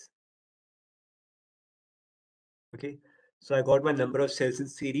 86. Okay. So I got my number of cells in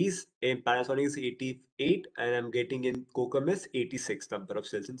series. In Panasonic is 88 and I'm getting in Qualcomm is 86 number of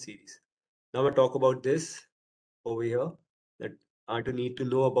cells in series. Now I'll talk about this over here, that I need to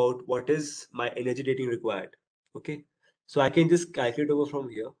know about what is my energy rating required. Okay. So I can just calculate over from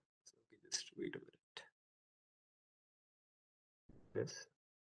here. Okay, just wait a minute. Yes.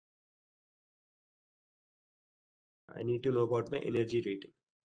 I need to know about my energy rating.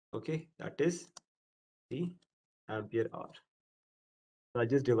 Okay. That is the ampere hour. So I'll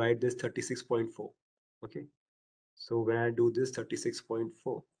just divide this 36.4. Okay. So when I do this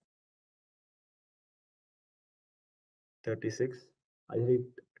 36.4, 36, I will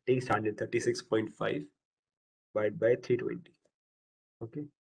take standard 36.5 divided by 320. Okay.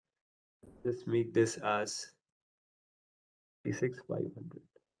 Just make this as 36,500.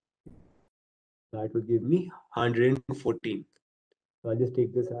 That will give me 114. So I'll just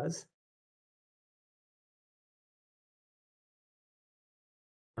take this as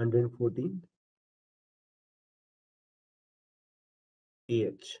 114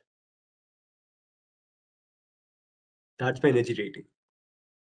 AH. That's my energy rating.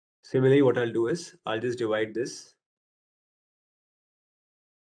 Similarly, what I'll do is I'll just divide this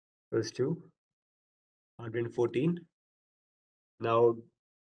first to 114. Now,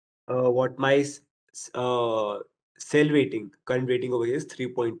 what my cell rating, current rating over here is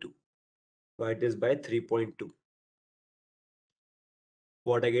 3.2. Divide this by 3.2.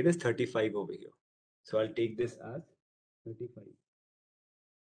 What I get is 35 over here. So I'll take this as 35.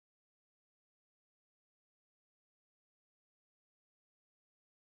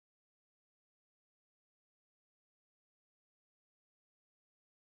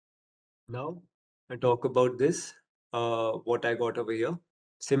 Now I talk about this, what I got over here.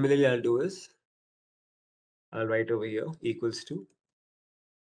 Similarly, I'll do is I'll write over here equals to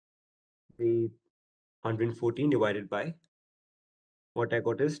the 114 divided by what I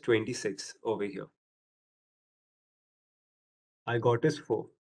got is 26 over here. I got is 4.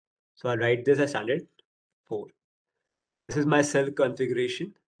 So I'll write this as standard 4. This is my cell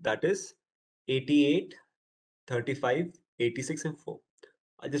configuration, that is 88, 35, 86 and 4.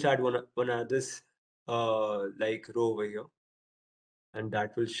 I'll just add one other like row over here, and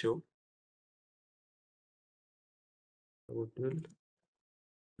that will show total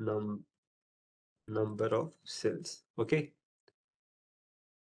number of cells. Okay.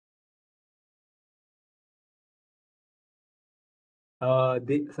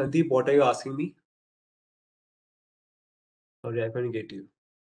 Sandeep, what are you asking me? Sorry, I couldn't get you.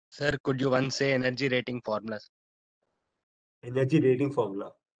 Sir, could you once say energy rating formulas? Energy rating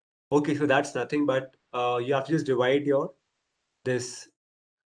formula. Okay, so that's nothing but you have to just divide your this.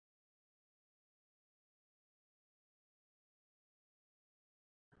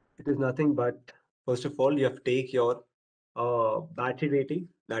 It is nothing but, first of all, you have to take your battery rating,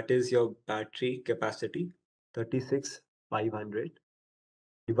 that is your battery capacity, 36,500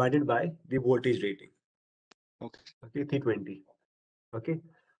 divided by the voltage rating. Okay. Okay, 320. Okay,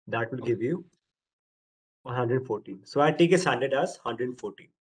 that will Okay. give you 114. So I take a standard as 114.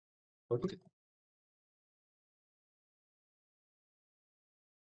 Okay.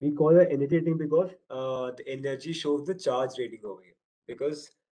 We call it energy rating because the energy shows the charge rating over here,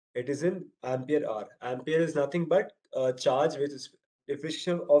 because it is in ampere hour. Ampere is nothing but charge, which is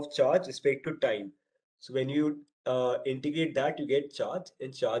definition of charge respect to time. So when you integrate that, you get charge,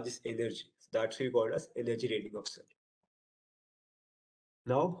 and charge is energy. So that's why we call it as energy rating of cell.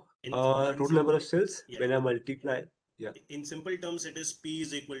 Now, In total number of cells yeah, when I multiply. Yeah. in simple terms, it is P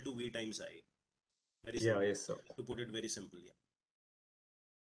is equal to V times I. Very Yeah. simple. Yes, sir. To put it very simple, yeah.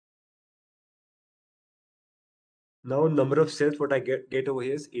 Now, number of cells what I get over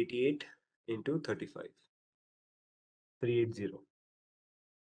here is 88 into 35. 380.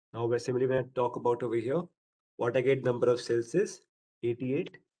 Now, similarly, when I talk about over here, what I get number of cells is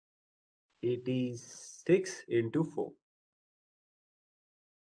 88, 86 into 4.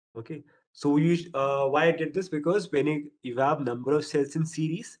 Okay. So why I did this? Because when you have number of cells in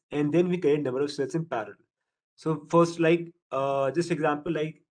series and then we create number of cells in parallel. So first, like just example,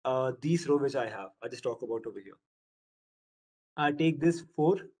 like these row which I have, I just talk about over here. I take this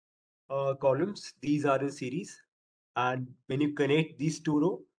four columns. These are in series, and when you connect these two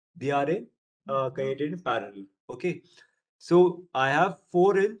row, they are in connected in parallel. Okay, so I have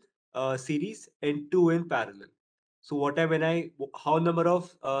four in series and two in parallel. So what I when I how number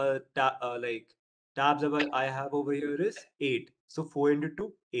of like tabs I have over here is 8. So 4 into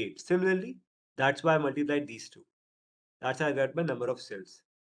 2, 8. Similarly, that's why I multiplied these two. That's how I got my number of cells.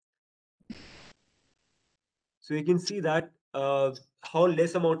 So you can see that how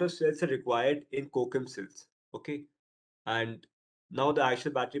less amount of cells are required in COCM cells. Okay. And now the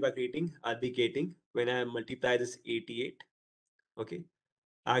actual battery pack rating I'll be getting when I multiply this 88. Okay.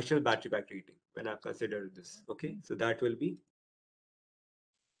 Actual battery pack rating when I've considered this. Okay. So that will be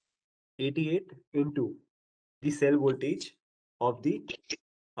 88 into the cell voltage of the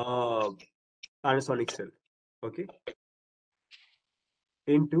uh, Panasonic cell. Okay.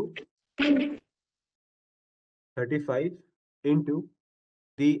 Into 35 into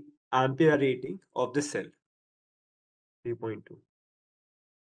the ampere rating of the cell 3.2.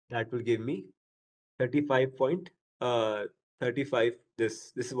 That will give me 35 point 35.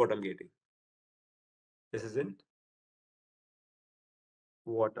 This is what I'm getting. This is in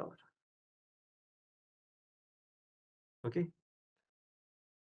watt hour. Okay.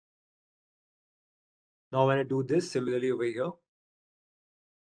 Now when I do this similarly over here,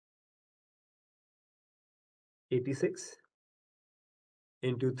 86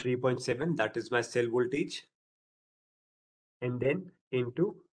 into 3.7, that is my cell voltage, and then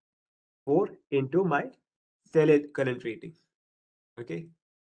into 4 into my cell current rating. Okay.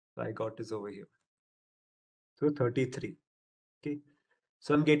 So I got this over here. So 33. Okay.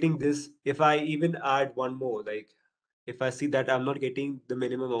 So I'm getting this. If I even add one more, like if I see that I'm not getting the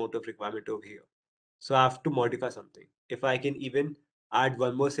minimum amount of requirement over here, so I have to modify something. If I can even add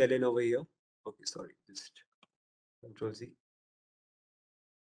one more cell in over here. Okay, sorry, just Control Z.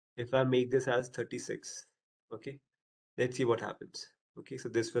 If I make this as 36, okay, let's see what happens. Okay, so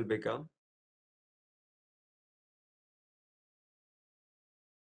this will become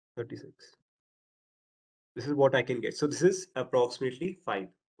 36. This is what I can get. So this is approximately 5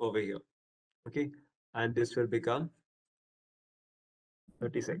 over here. Okay, and this will become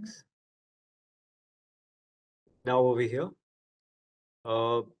 36. Now over here,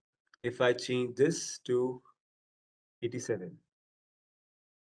 uh, if I change this to 87,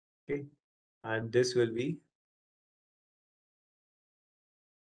 okay, and this will be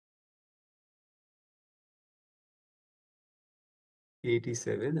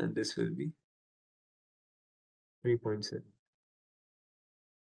 87, and this will be 3.7.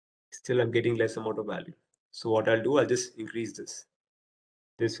 Still, I'm getting less amount of value. So what I'll do, I'll just increase this.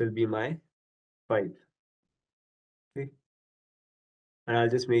 This will be my 5. Okay, and I'll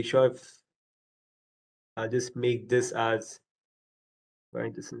just make sure if I'll just make this as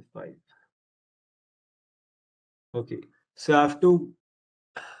right. This is 5. Okay, so I have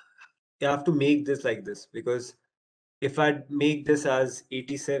to make this like this, because if I make this as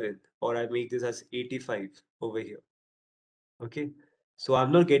 87 or I make this as 85 over here, okay, so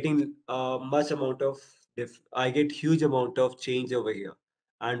I'm not getting much amount of I get huge amount of change over here.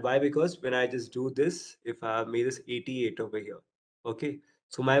 And why? Because when I just do this, if I have made this 88 over here, okay,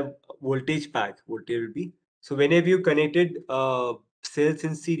 so my voltage will be, so whenever you connected cells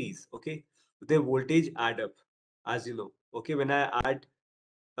in series, okay, the voltage add up, as you know. Okay, when I add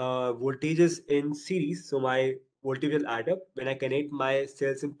voltages in series, so my voltage will add up. When I connect my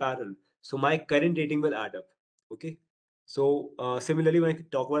cells in parallel, so my current rating will add up. Okay. So similarly, when I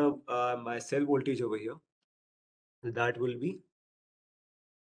talk about my cell voltage over here, that will be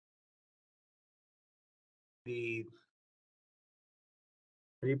the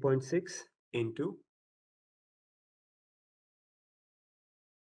 3.6 into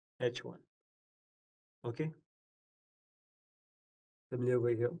H1. Okay. Similarly over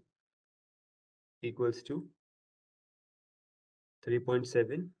here equals to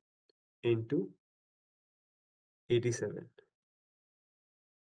 3.7 into 87.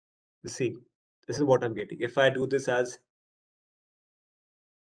 See, this is what I'm getting. If I do this as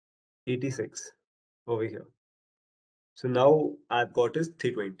 86 over here, so now I've got is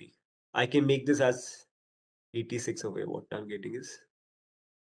 320. I can make this as 86 over here. What I'm getting is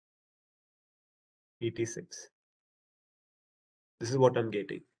 86. This is what I'm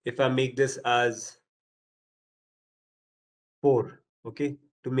getting. If I make this as 4, okay,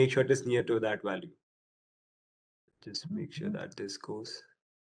 to make sure it is near to that value. Just make sure that this goes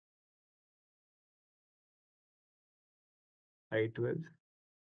I12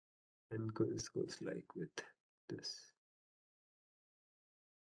 and this goes like with this.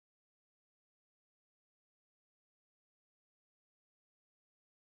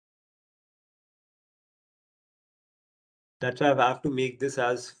 That's why I have to make this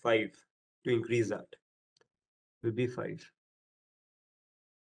as 5 to increase that. It will be 5.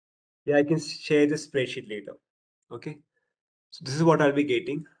 Yeah, I can share the spreadsheet later. Okay. So this is what I'll be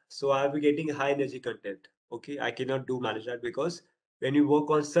getting. So I'll be getting high energy content. Okay. I cannot do manage that because when you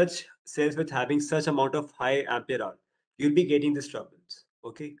work on such cells with having such amount of high ampere hour, you'll be getting these troubles.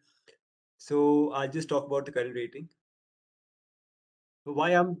 Okay. So I'll just talk about the current rating.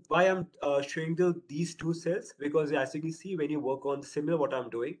 Why I'm showing these two cells, because as you can see, when you work on similar what I'm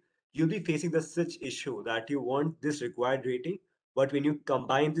doing, you'll be facing the such issue that you want this required rating, but when you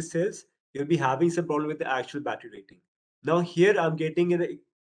combine the cells, you'll be having some problem with the actual battery rating. Now here I'm getting in a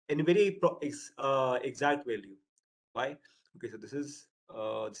very exact value. Why? Okay, so this is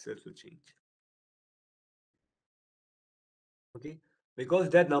the cells will change. Okay, because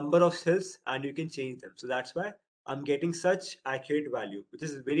there are number of cells and you can change them, so that's why I'm getting such accurate value, which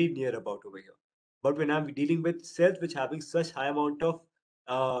is very near about over here. But when I'm dealing with cells which having such high amount of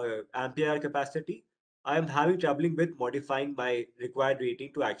ampere capacity, I am having troubling with modifying my required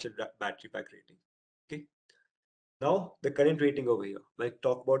rating to actual battery pack rating. Okay, now the current rating over here, when I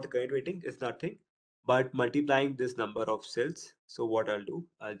talk about the current rating, is nothing but multiplying this number of cells. So what I'll do,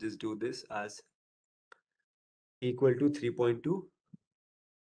 I'll just do this as equal to 3.2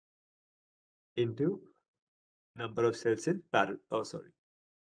 into number of cells in parallel. Oh, sorry.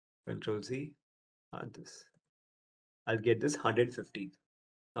 Control Z and this. I'll get this 115.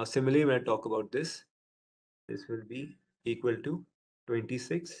 Now, similarly, when I talk about this, this will be equal to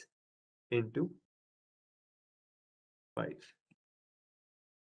 26 into 5,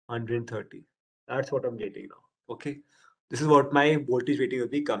 130. That's what I'm getting now. Okay. This is what my voltage rating will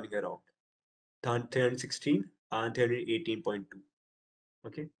be coming around 316 and 318.2.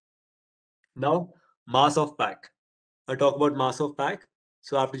 Okay. Now, mass of pack. I talk about mass of pack.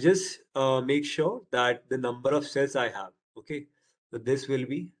 So I have to just make sure that the number of cells I have. Okay. So this will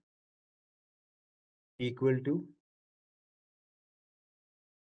be equal to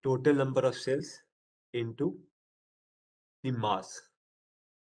total number of cells into the mass.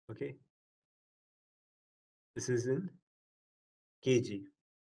 Okay. This is in kg.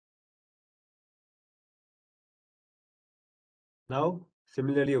 Now,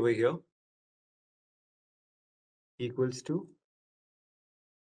 similarly over here equals to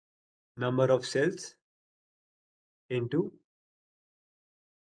number of cells into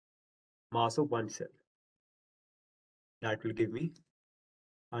mass of one cell. That will give me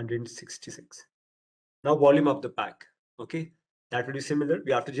 166. Now, volume of the pack. Okay. That will be similar.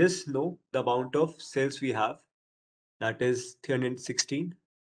 We have to just know the amount of cells we have. That is 316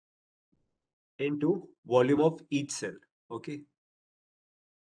 into volume of each cell. Okay.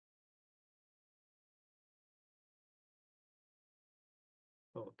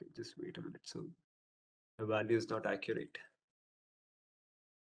 Okay, just wait a minute. So the value is not accurate.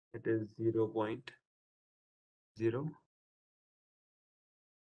 It is 0.007.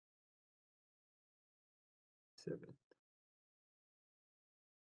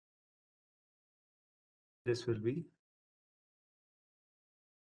 This will be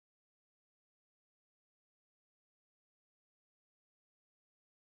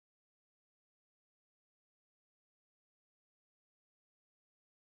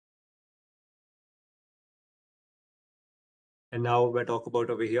and now we'll talk about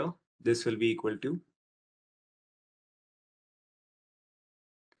over here. This will be equal to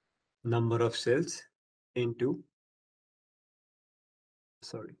number of cells into,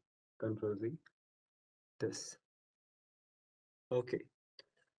 sorry, control Z, this. Okay,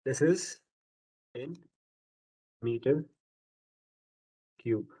 this is in meter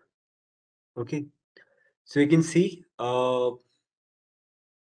cube. Okay, so you can see what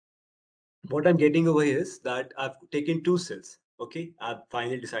I'm getting over here is that I've taken two cells. Okay, I've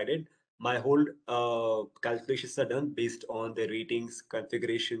finally decided my whole calculations are done based on the ratings,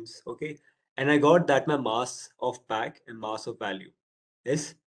 configurations. Okay, and I got that my mass of pack and mass of value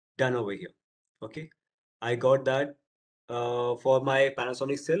is done over here. Okay, I got that for my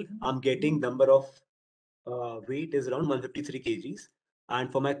Panasonic cell. I'm getting number of weight is around 153 kgs,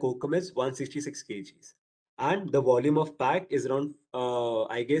 and for my Kokum is 166 kgs, and the volume of pack is around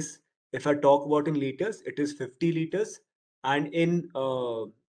I guess if I talk about in liters, it is 50 liters, and in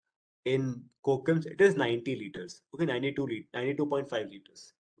Kokums it is 90 liters. Okay, 92.5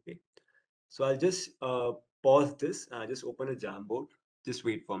 liters. Okay, so I'll just pause this. Just open a Jamboard. Just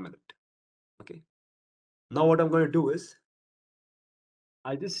wait for a minute. Okay. Now what I'm going to do is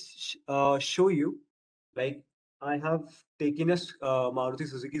I'll just show you, like I have taken a Maruti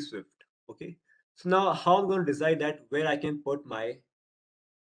Suzuki Swift. Okay. So now how I'm going to decide that where I can put my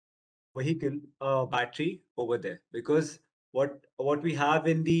vehicle battery over there, because what we have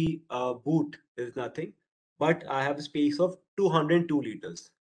in the boot is nothing, but I have a space of 202 liters.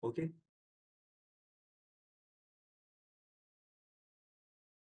 Okay.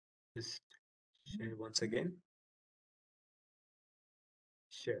 Just share once again.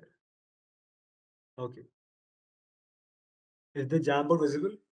 Share. Okay. Is the Jamboard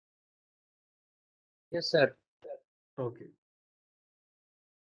visible? Yes, sir. Okay.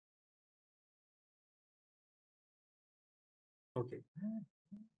 Okay.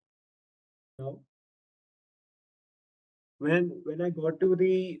 Now, when I got to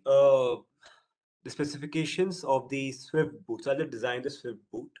the specifications of the Swift boot, so I just designed the Swift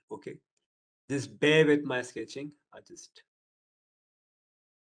boot. Okay. Just bear with my sketching. I just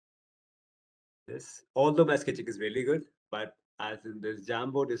this. Although my sketching is really good, but as in this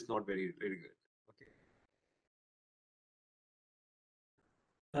Jamboard is not very good. Okay.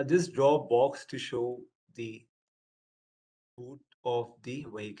 I'll just draw a box to show the boot of the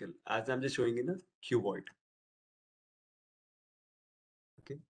vehicle, as I'm just showing in a cuboid.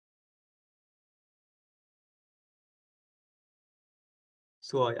 Okay.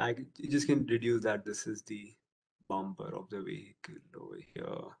 So you just can deduce that this is the bumper of the vehicle over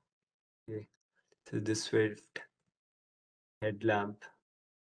here. Okay. So this Swift headlamp,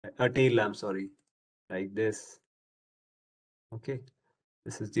 a tail lamp, sorry, like this. Okay.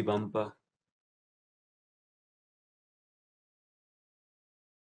 This is the bumper.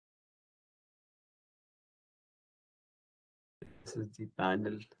 This is the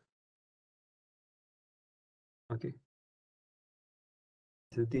panel. Okay.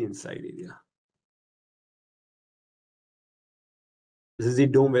 This is the inside area. This is the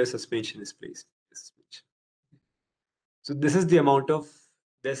dome where suspension is placed. So this is the amount of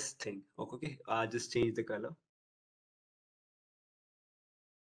this thing. Okay. I just change the color.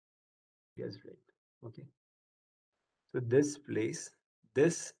 Yes, right. Okay. So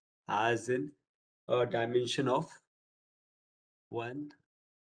this has in a dimension of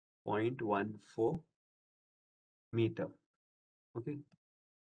 1.14 meter. Okay.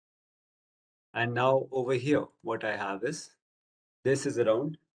 And now over here, what I have is this is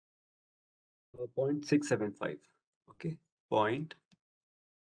around 0.675. Okay.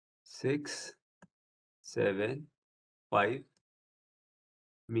 0.675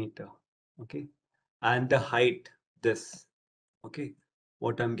 meter. Okay. And the height, this. Okay.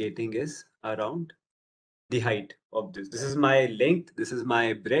 What I'm getting is around the height of this. This is my length, this is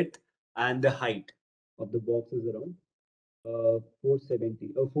my breadth, and the height of the box is around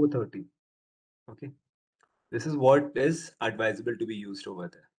 470 or 430. Okay. This is what is advisable to be used over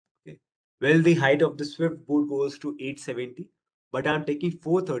there. Okay. Well, the height of the Swift boot goes to 870, but I'm taking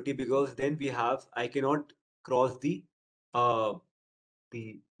 430 because then I cannot cross uh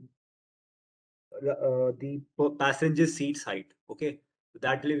the passenger seats height. Okay,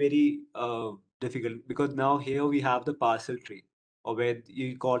 that will be very difficult because now here we have the parcel tray, or where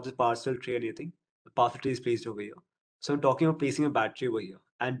you call the parcel tray or anything. The parcel tray is placed over here. So I'm talking of placing a battery over here,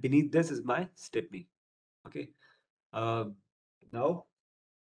 and beneath this is my stepney. Okay. Now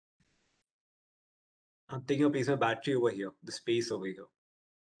I'm thinking of placing a battery over here, the space over here.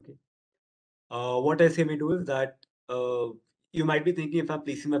 Okay. What I say may do is that you might be thinking, if I'm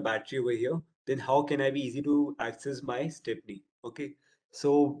placing my battery over here, then how can I be easy to access my stepney? Okay.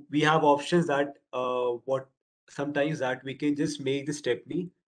 So we have options that what sometimes that we can just make the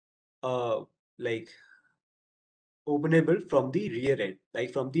stepney uh like openable from the rear end,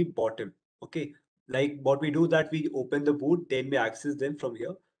 like from the bottom. Okay. Like what we do that we open the boot, then we access them from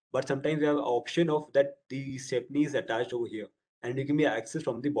here. But sometimes we have an option of that the stepney is attached over here and it can be accessed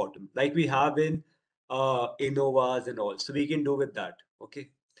from the bottom, like we have in Innovas and all. So we can do with that. Okay.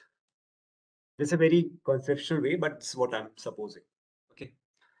 It's a very conceptual way, but it's what I'm supposing. Okay.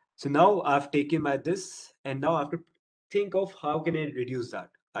 So now I've taken my this, and now I have to think of how can I reduce that.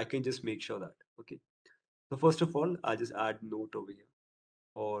 I can just make sure that. Okay. So first of all, I'll just add note over here.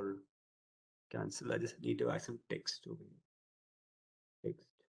 or cancel. I just need to add some text over here. Text.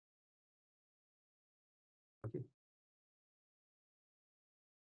 Okay.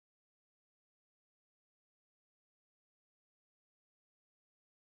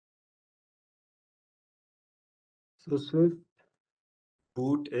 So Swift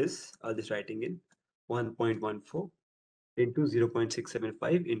boot is, I'll just writing in 1.14 into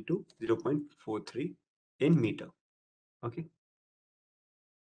 0.675 into 0.43 in meter. Okay.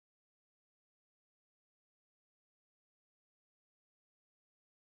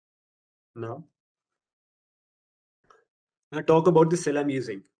 Now, I'll talk about the cell I'm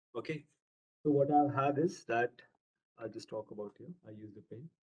using. Okay. So what I have is that I'll just talk about here. I use the pen.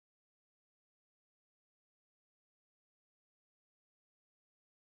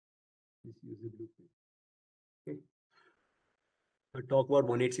 Just use the blue pen. Okay. I'll talk about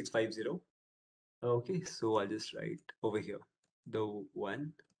 18650. Okay, so I'll just write over here the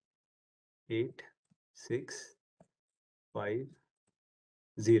 1, 8, 6, 5,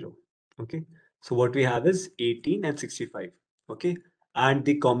 0. Okay, so what we have is 18 and 65. Okay, and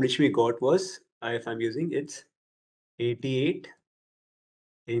the combination we got was, if I'm using, it's 88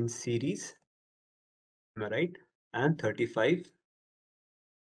 in series, am I right? And 35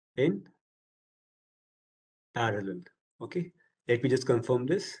 in parallel. Okay, let me just confirm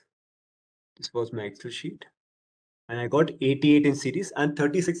this. This was my Excel sheet, and I got 88 in series and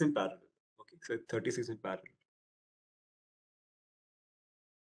 36 in parallel. Okay, so 36 in parallel.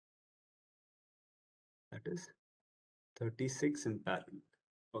 That is 36 in parallel.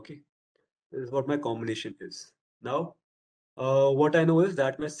 Okay, this is what my combination is. Now, what I know is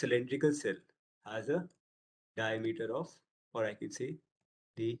that my cylindrical cell has a diameter of, or I can say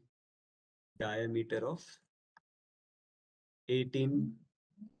the diameter of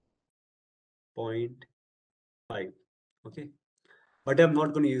 18.5. Okay, but I'm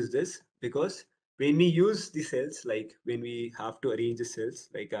not going to use this because when we use the cells, like when we have to arrange the cells,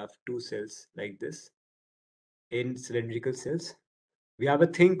 like I have two cells like this in cylindrical cells, we have a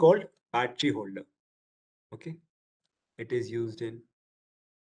thing called battery holder. Okay, it is used in,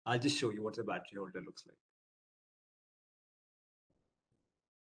 I'll just show you what the battery holder looks like.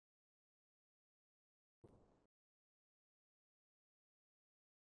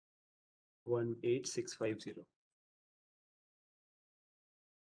 18650.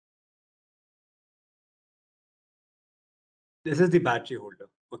 This is the battery holder.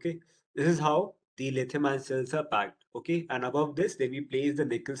 Okay, this is how the lithium ion cells are packed. Okay, and above this, then we place the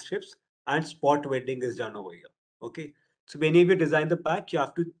nickel strips and spot welding is done over here. Okay, so whenever you design the pack, you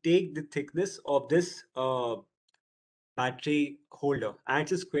have to take the thickness of this battery holder, and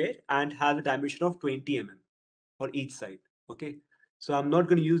it's a square and has a dimension of 20 mm for each side. Okay, so I'm not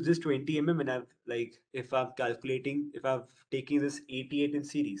going to use this 20 mm when I've, like, if I'm calculating, if I'm taking this 88 in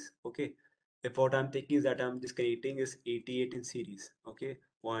series. Okay, if what I'm taking is that I'm just creating is 88 in series. Okay,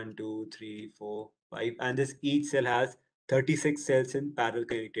 1 2 3 4 5, and this each cell has 36 cells in parallel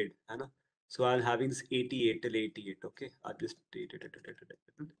connected, so I'm having this 88 till 88. Okay, I'll just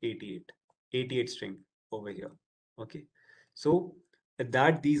 88 88 string over here. Okay, so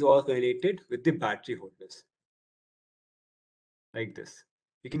that these are connected with the battery holders like this.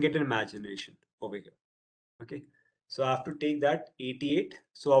 You can get an imagination over here. Okay, so I have to take that 88.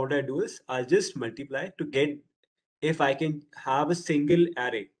 So what I do is I'll just multiply to get, if I can have a single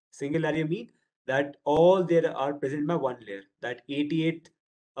array. Single array mean that all there are present by one layer. That 88,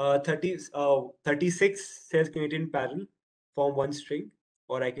 36 cells connected in parallel form one string,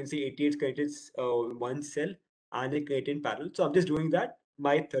 or I can say 88 connected one cell and they connected in parallel. So I'm just doing that.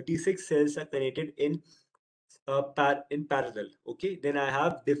 My 36 cells are connected in parallel. Okay, then I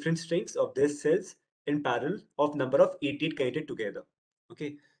have different strings of these cells in parallel of number of 88 connected together.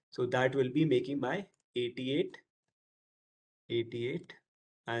 Okay, so that will be making my 88, 88,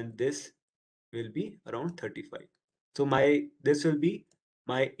 and this will be around 35. So this will be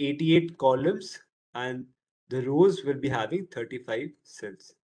my 88 columns, and the rows will be having 35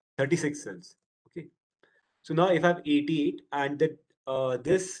 cells, 36 cells. Okay, so now if I have 88 and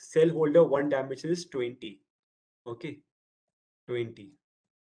this cell holder one dimension is 20. Okay, 20.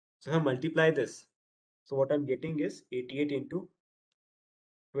 So if I multiply this, so what I'm getting is 88 into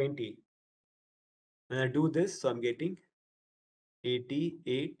 20. When I do this, so I'm getting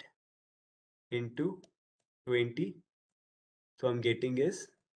 88 into 20. So I'm getting is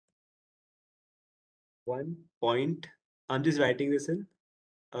 1 point. I'm just writing this in.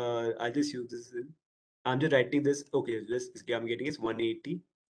 I'll just use this in. I'm just writing this. Okay, this I'm getting is 180.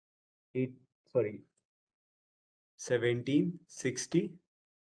 1760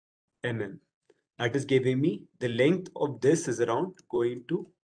 mm. That is giving me the length of this is around going to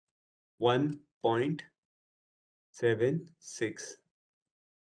 1.76.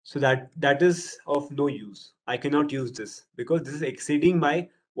 So that is of no use. I cannot use this because this is exceeding my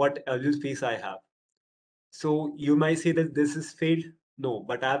what available space I have. So you might say that this is failed. No,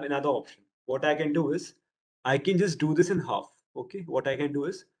 but I have another option. What I can do is I can just do this in half. Okay, what I can do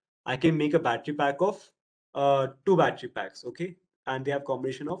is I can make a battery pack of two battery packs. Okay, and they have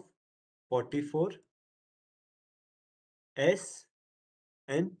combination of 44 S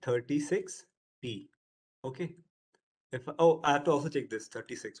and 36P. Okay. I have to also check this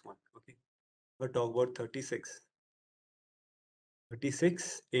 36 one. Okay. But talk about 36.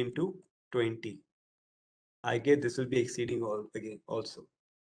 36 into 20. I get this will be exceeding all again also.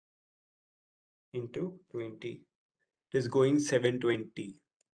 Into 20. It is going 720.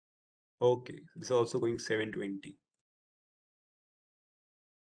 Okay. This is also going 720.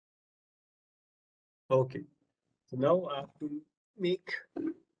 Okay. So now I have to make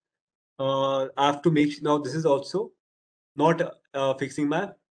now this is also not fixing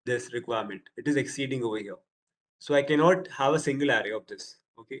my this requirement. It is exceeding over here. So I cannot have a single array of this.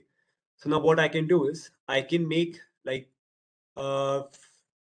 Okay. So now what I can do is I can make like uh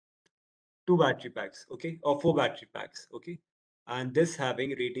two battery packs, okay, or four battery packs, okay, and this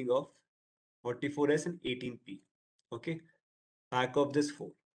having a rating of 44S and 18P, okay, pack of this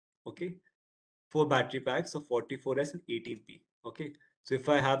four, okay, four battery packs of 44S and 18P, okay. So if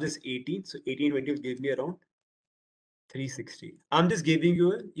I have this 18, so 1820 will give me around 360. I'm just giving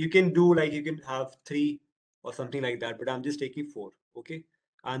you you can do like you can have three or something like that, but I'm just taking four, okay,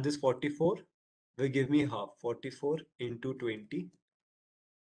 and this 44 will give me half 44 into 20,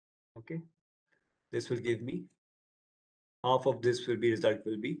 okay. This will give me half of this will be result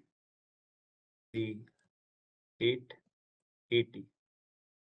will be 3880.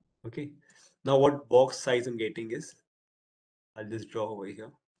 Okay. Now what box size I'm getting is I'll just draw over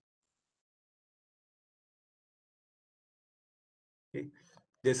here. Okay.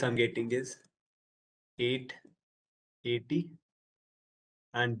 This I'm getting is 880,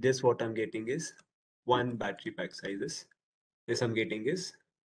 and this what I'm getting is one battery pack sizes. This I'm getting is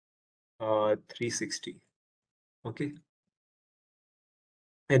 360. Okay.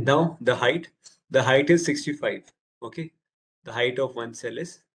 And now the height is 65. Okay. The height of one cell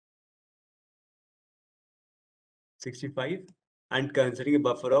is 65, and considering a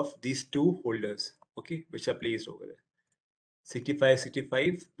buffer of these two holders, okay, which are placed over there.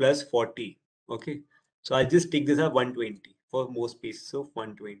 65 plus 40. Okay. So I'll just take this as 120 for more spaces of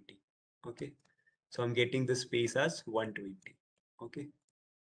 120. Okay. So I'm getting the space as 120. Okay.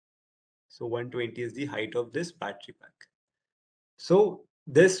 So 120 is the height of this battery pack. So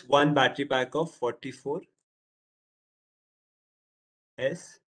this one battery pack of 44S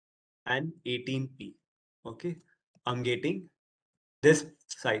and 18P. Okay. I'm getting this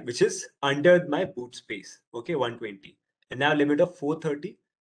side, which is under my boot space. Okay. 120. And now limit of 430.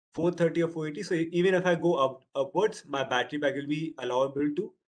 430 or 480. So even if I go upwards, my battery pack will be allowable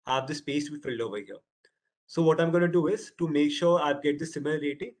to have the space to be filled over here. So what I'm going to do is to make sure I get the similar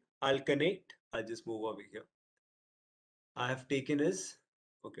rating, I'll connect. I'll just move over here. I have taken is,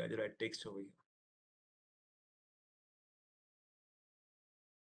 okay, I'll just write text over here.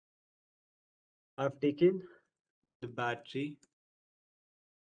 I've taken the battery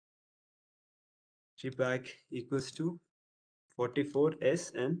pack equals to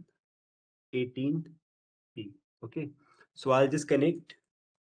 44S and 18P. Okay. So I'll just connect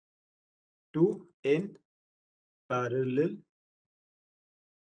two in parallel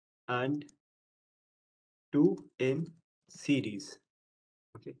and two in series.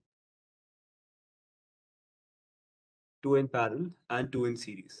 Okay. Two in parallel and two in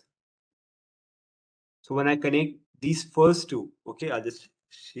series. So when I connect these first two, okay, I'll just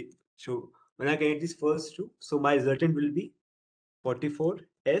show. When I connect these first two, so my resultant will be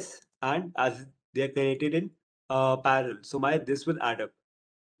 44S, and as they are connected in parallel, so my this will add up.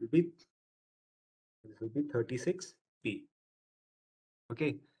 Will be this will be 36P.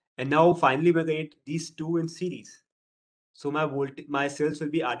 Okay, and now finally we connect these two in series. So my voltage, my cells will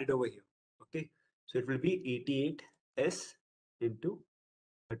be added over here. Okay, so it will be 88S into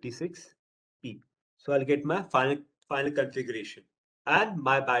 36P. So I'll get my final configuration, and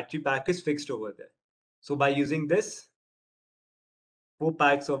my battery pack is fixed over there. So by using this, four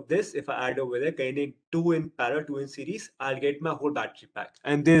packs of this, if I add over there, getting two in parallel, two in series, I'll get my whole battery pack.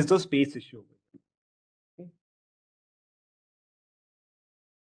 And there's no space issue over there. Okay.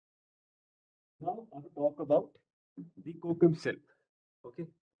 Now I will talk about the coke himself. Okay.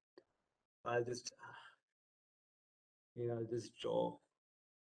 I'll just draw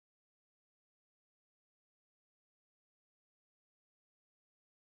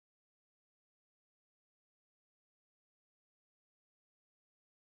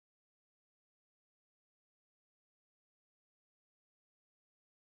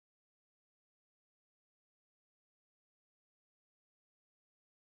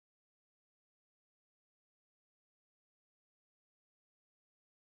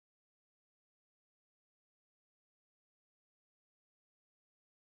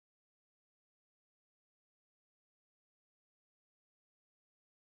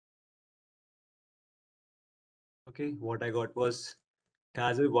Okay, what I got was it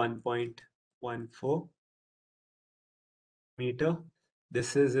has a 1.14 meter.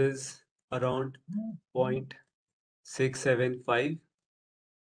 This is around 0.675,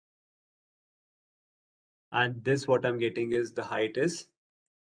 and this what I'm getting is the height is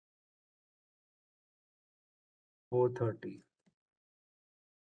 430.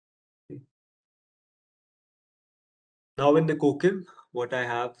 Okay. Now in the COCM, what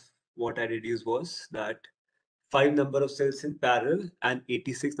I reduced was that 5 number of cells in parallel and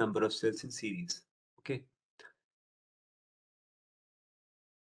 86 number of cells in series. Okay.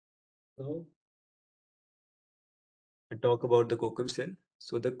 Now I talk about the COCM cell.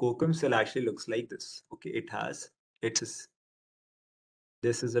 So the COCM cell actually looks like this. Okay, this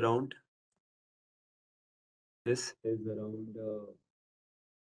is around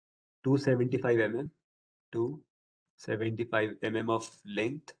 275 mm, 275 mm of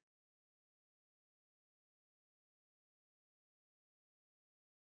length.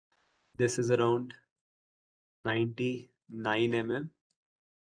 This is around 99 mm,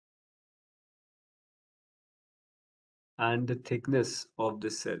 and the thickness of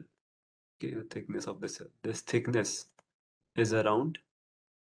the cell. Okay, the thickness of the cell. This thickness is around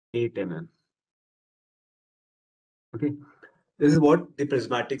 8 mm. Okay, this is what the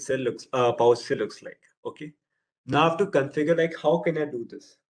prismatic cell pouch cell looks like. Okay, now I have to configure like how can I do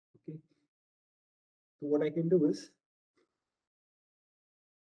this. Okay, so what I can do is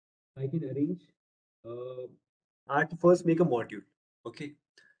I can arrange. Uh, I have to first make a module. Okay,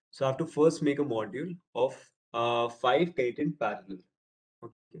 so I have to first make a module of 5 connected in parallel.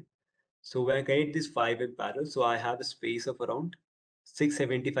 Okay, so when I connect these 5 in parallel, so I have a space of around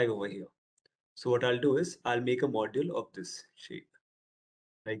 675 over here. So what I'll do is I'll make a module of this shape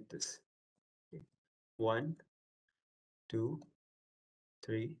like this. Okay. 1, 2,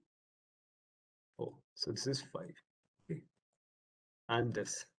 3, 4. So this is 5. Okay. And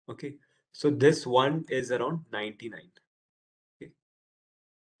this. Okay. So this one is around 99. Okay.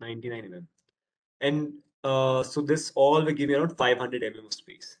 99 mm. And so this all will give me around 500 mm of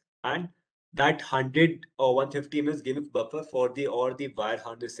space. And that 100 or 150 mm is giving buffer for the wire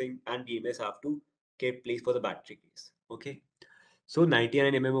harnessing and BMS have to get place for the battery case. Okay. So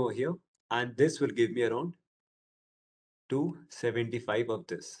 99 mm over here, and this will give me around 275 of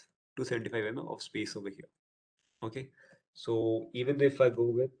this, 275 mm of space over here. Okay. So even if I go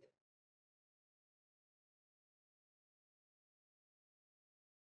with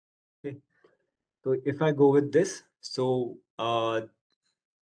okay, so if I go with this, so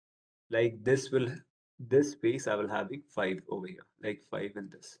like this space I will having 5 over here, like 5 in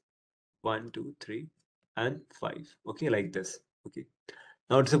this. 1, 2, 3, and 5. Okay, like this. Okay.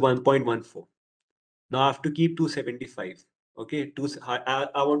 Now it's a 1.14. Now I have to keep 275. Okay,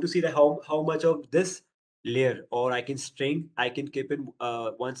 I want to see that how much of this layer or I can string I can keep in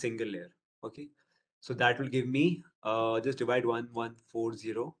one single layer. Okay, so that will give me just divide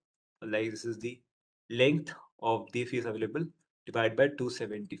 1140. Like this is the length of the face available divided by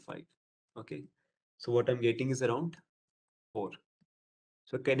 275. Okay, so what I'm getting is around 4.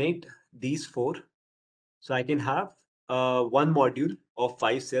 So connect these 4. So I can have one module of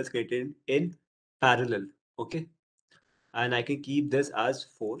 5 cells created in parallel. Okay, and I can keep this as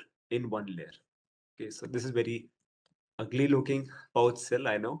 4 in one layer. Okay, so this is very ugly looking pouch cell.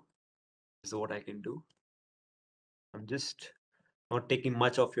 I know. This is what I can do. I'm just not taking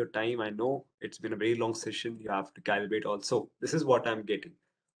much of your time. I know it's been a very long session. You have to calibrate also. This is what I'm getting.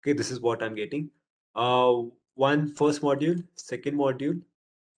 Okay, this is what I'm getting. One first module, second module,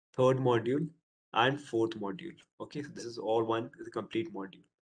 third module, and fourth module. Okay, so this is all one is a complete module.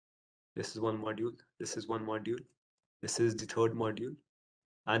 This is one module. This is one module. This is the third module,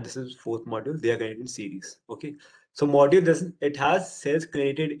 and this is fourth module. They are connected in series. Okay, so module doesn't it has cells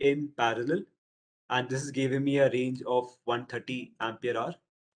connected in parallel, and this is giving me a range of 130 ampere hour.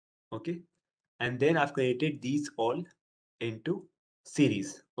 Okay, and then I've connected these all into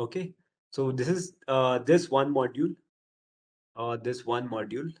series. Okay, so this one module of this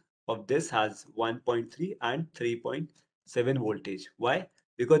has 1.3 and 3.7 voltage. Why?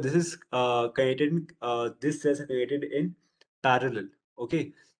 Because this is connected, this cells are connected in parallel.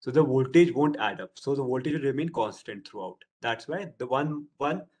 Okay, so the voltage won't add up. So the voltage will remain constant throughout. That's why the one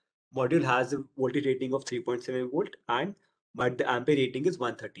module has a voltage rating of 3.7 volt, and but the ampere rating is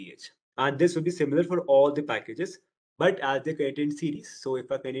 130 H. And this will be similar for all the packages, but as they connect in series. So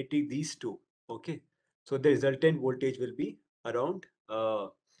if I connecting these two, okay, so the resultant voltage will be around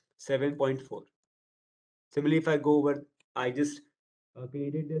 7.4. Similarly, if I go over, I just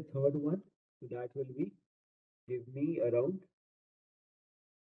created the third one, so that will be give me around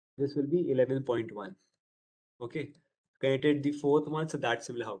this will be 11.1. Okay, connected the fourth one, so that's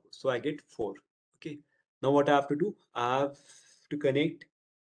similar how it goes. So I get 4. Okay, now what I have to do, I have to connect,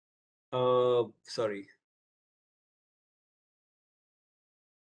 sorry,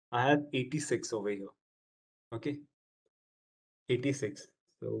 I have 86 over here. Okay, 86.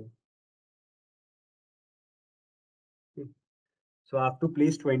 So, hmm. So I have to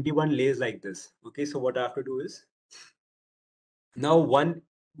place 21 layers like this. Okay, so what I have to do is, now one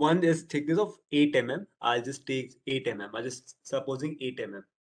is thickness of 8 mm. I'll just take 8 mm. I'll just supposing 8 mm.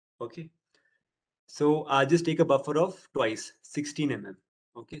 Okay. So I'll just take a buffer of twice 16 mm.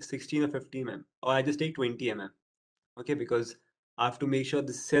 Okay, 16 or 15 mm. Or I just take 20 mm. Okay, because I have to make sure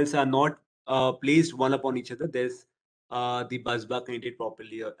the cells are not placed one upon each other. There's the bus bar connected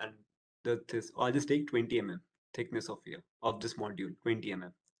properly and this. Or I'll just take 20 mm thickness of here of this module, 20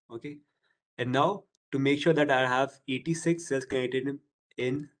 mm. Okay. And now to make sure that I have 86 cells connected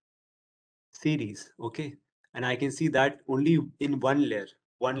in series. Okay. And I can see that only in one layer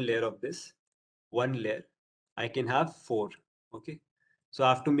of this, one layer, I can have 4. Okay. So I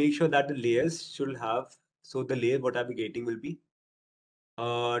have to make sure that the layers should have, so the layer what I'll be getting will be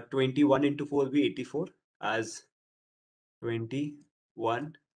 21 into 4 will be 84 as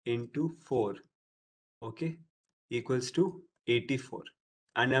 21 into 4. Okay. Equals to 84.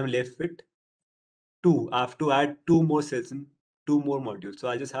 And I'm left with 2. I have to add 2 more cells in 2 more modules. So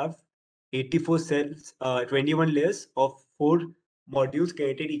I just have 84 cells, 21 layers of 4 modules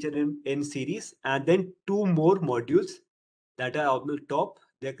connected each other in series, and then 2 more modules that are on the top.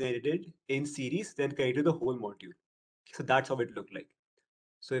 They're connected in series, then connected to the whole module. So that's how it looked like.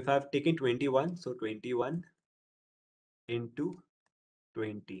 So if I've taken 21, so 21 into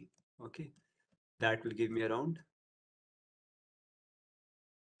 20, okay, that will give me around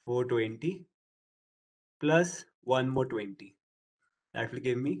 420 plus 1 more 20. That will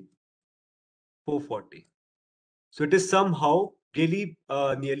give me 440. So it is somehow really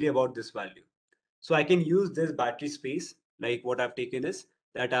nearly about this value. So I can use this battery space, like what I've taken is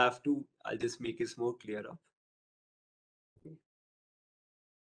that I have to, I'll just make it more clear up. Okay.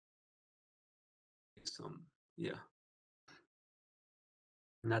 Some, yeah.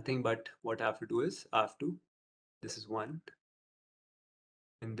 Nothing but what I have to do is I have to, this is 1.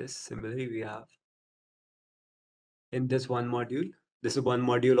 In this, similarly, we have in this one module, this is one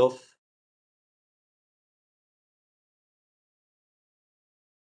module of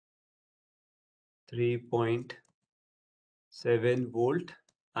 3.7 volt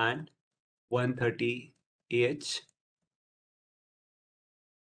and 130 Ah.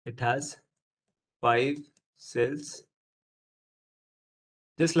 It has 5 cells,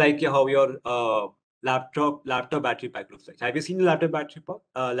 just like how your laptop battery pack looks like. Have you seen the laptop battery pack?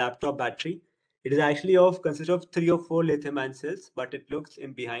 Laptop battery. It is actually consists of 3 or 4 lithium ion cells, but it looks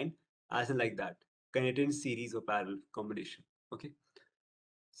in behind as in like that, connected in series or parallel combination. Okay.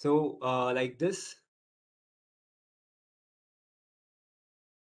 So like this.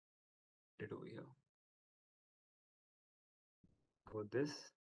 It over here. For this,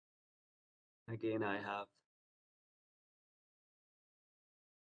 again I have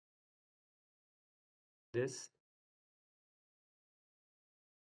this.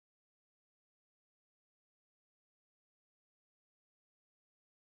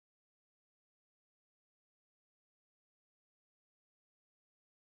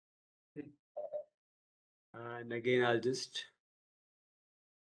 Okay. And again, I'll just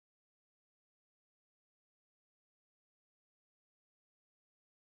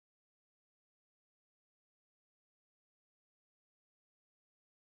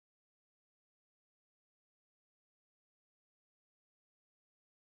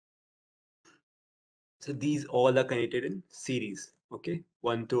so these all are connected in series. Okay,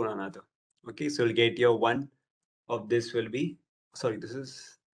 one to another. Okay, so you'll get your one of this will be, sorry, this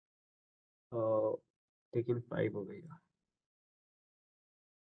is taking 5 over here.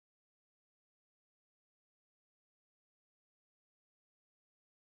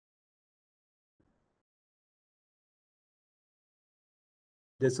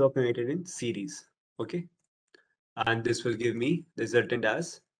 This are connected in series. Okay, and this will give me the resultant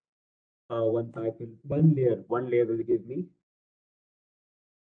as one layer. One layer will give me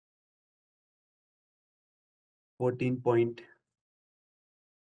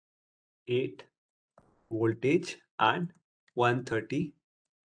 14.8 voltage and 130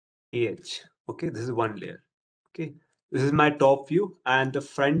 Ah. Okay, this is one layer. Okay, this is my top view, and the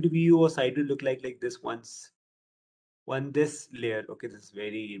front view or side will look like this one this layer. Okay, this is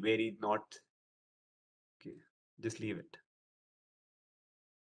very not okay. Just leave it.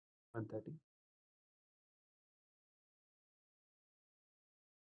 130.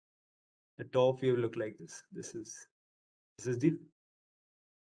 The top view look like this. This is the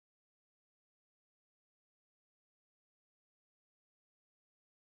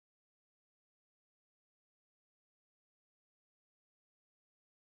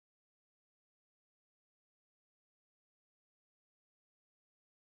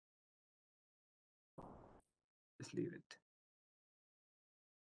just leave it.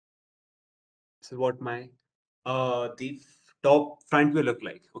 This is what my top front will look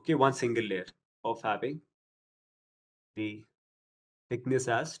like. Okay, one single layer of having the thickness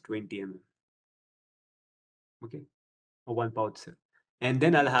as 20 mm. Okay, or one pouch cell. And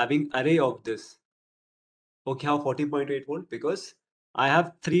then I'll having array of this. Okay, how 14.8 volt? Because I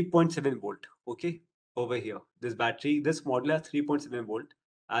have 3.7 volt. Okay, over here. This battery, this model has 3.7 volt,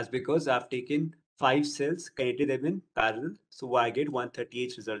 as because I've taken 5 cells, connected them in parallel. So I get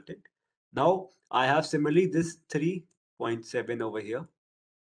 138 resultant. Now I have similarly this 3.7 over here,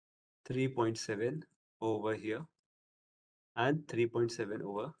 3.7 over here, and 3.7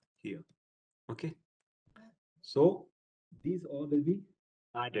 over here. Okay. So these all will be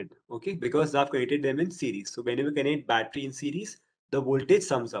added, okay, because I've connected them in series. So whenever you connect battery in series, the voltage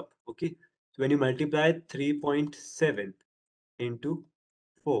sums up, okay. So when you multiply 3.7 into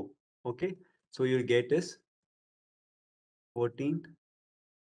 4, okay, so you'll get is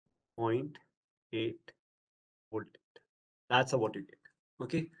 14.8 volt. That's what you get,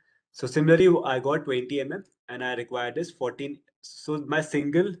 okay. So similarly, I got 20 mm and I required is 14. So my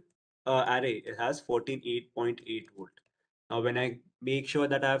single array, it has 14.8 volt. Now, when I make sure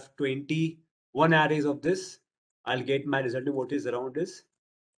that I have 21 arrays of this, I'll get my resulting voltage around is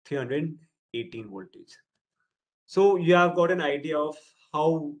 318 voltage. So you have got an idea of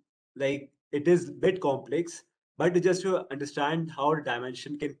how, like, it is a bit complex, but just to understand how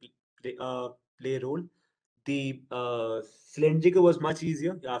dimension can play a role. The cylindrical was much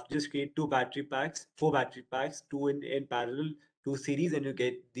easier. You have to just create 2 battery packs, 4 battery packs, two in parallel, two series, and you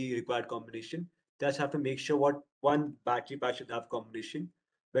get the required combination. Just have to make sure what one battery pack should have combination.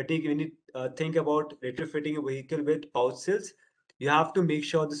 But when you think about retrofitting a vehicle with pouch cells, you have to make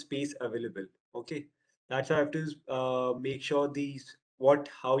sure the space available. Okay, that's why I have to make sure these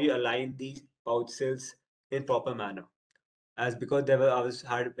how you align these pouch cells in proper manner. As because there were I was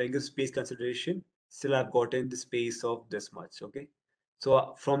had a space consideration, still I've gotten the space of this much. Okay,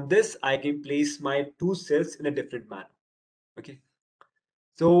 so from this I can place my 2 cells in a different manner. Okay,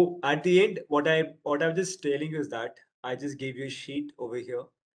 so at the end, what I'm just telling you is that I just gave you a sheet over here,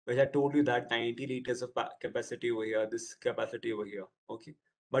 which I told you that 90 liters of capacity over here, this capacity over here. Okay,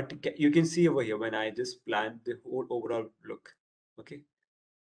 but you can see over here when I just planned the whole overall look. Okay,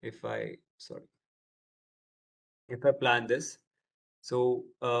 if I sorry, if I plan this, so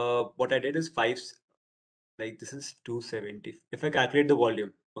what I did is like this is 270. If I calculate the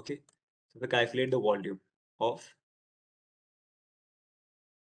volume, okay, so if I calculate the volume of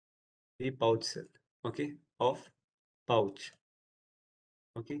the pouch cell, okay, of pouch,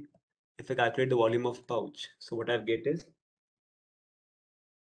 okay. If I calculate the volume of pouch, so what I get is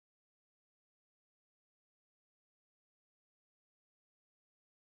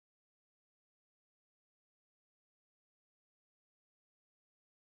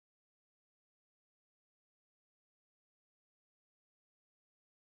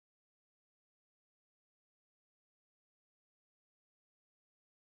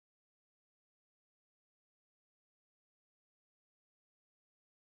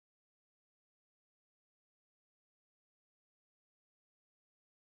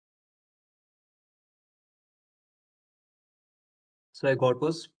so I got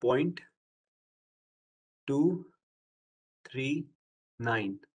was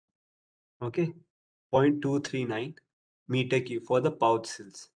 0.239, okay, 0.239 meter cube for the pouch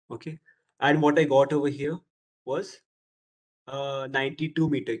cells, okay, and what I got over here was 92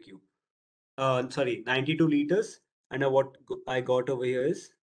 meter cube. Sorry, 92 liters, and what I got over here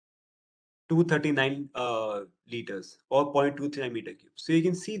is 239 liters or 0.239 meter cube. So you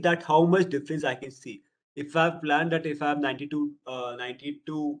can see that how much difference I can see. If I've planned that if I have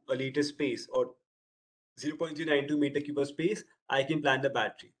 92 liter space or 0.092 meter cube of space, I can plan the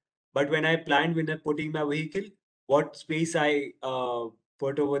battery. But when I'm putting my vehicle, what space I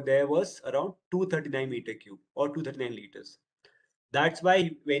put over there was around 239 meter cube or 239 liters. That's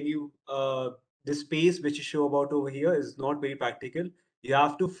why when you the space which you show about over here is not very practical. You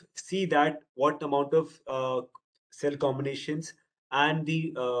have to see that what amount of cell combinations and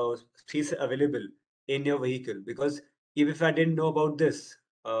the space available in your vehicle. Because if I didn't know about this,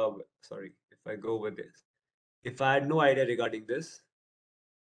 sorry, if I go over this, if I had no idea regarding this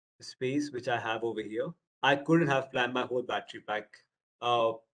space which I have over here, I couldn't have planned my whole battery pack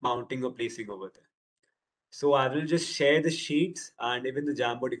mounting or placing over there. So I will just share the sheets and even the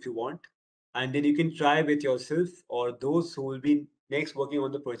Jamboard if you want. And then you can try with yourself or those who will be next working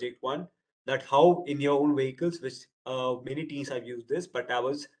on the project one, that how in your own vehicles, which many teams have used this, but I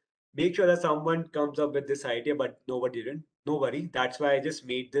was make sure that someone comes up with this idea, but nobody didn't. No worry. That's why I just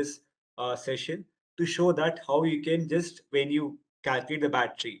made this session to show that how you can just when you calculate the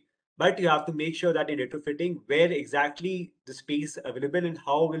battery, but you have to make sure that in retrofitting where exactly the space available and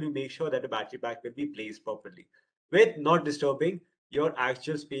how will you make sure that the battery pack will be placed properly with not disturbing your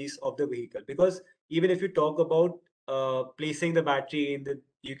actual space of the vehicle. Because even if you talk about placing the battery in the,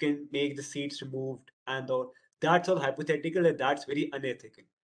 you can make the seats removed and all, that's all hypothetical and that's very unethical.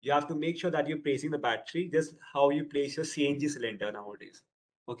 You have to make sure that you're placing the battery just how you place your CNG cylinder nowadays.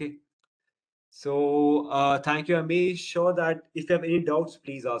 Okay. So thank you. I made sure that if you have any doubts,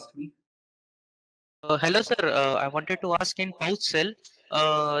 please ask me. Hello, sir. I wanted to ask in pouch cell,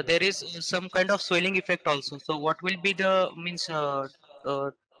 there is some kind of swelling effect also. So, what will be the means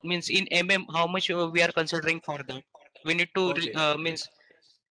in How much we are considering for that? We need to Okay. means.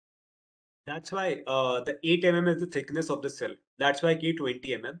 That's why the 8 mm is the thickness of the cell. That's why I keep 20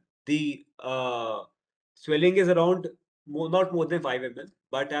 mm. The swelling is around not more than 5 mm,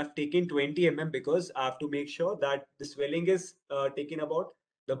 but I've taken 20 mm because I have to make sure that the swelling is taken about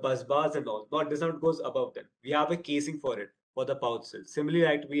the bus bars and all. Not does not goes above them. We have a casing for it for the pouch cell. Similarly,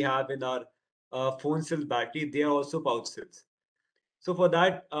 like we have in our phone cell battery, they are also pouch cells. So for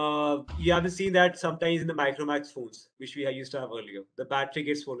that, you have seen that sometimes in the Micromax phones, which we used to have earlier, the battery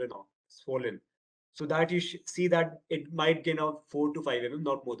gets swollen. So that you see that it might gain out 4 to 5 mm,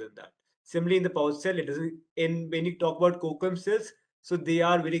 not more than that. Similarly, in the pouch cell, it doesn't. In when you talk about Cochlear cells, so they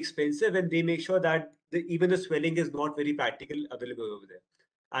are very expensive, and they make sure that even the swelling is not very practical available over there.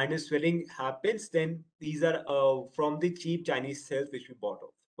 And if swelling happens, then these are from the cheap Chinese cells which we bought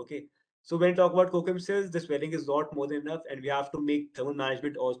off. Okay, so when we talk about Kokum cells, the swelling is not more than enough, and we have to make thermal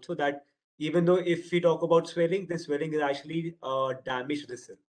management also that even though if we talk about swelling, the swelling is actually damage to the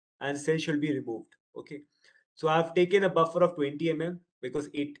cell, and cell should be removed. Okay, so I've taken a buffer of 20 mm because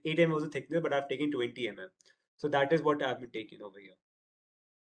 8 mm was the thickness, but I've taken 20 mm. So that is what I've been taking over here.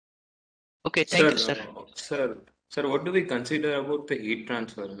 Okay, Sir, thank you, sir. sir, what do we consider about the heat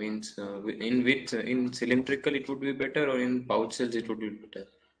transfer? Means in which in cylindrical it would be better, or in pouch cells it would be better?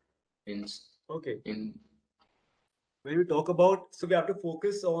 Means Okay. in When we talk about, so we have to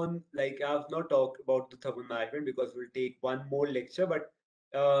focus on, like I've not talked about the thermal management because we'll take one more lecture, but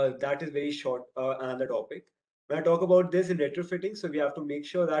that is very short, another topic. When I talk about this in retrofitting, so we have to make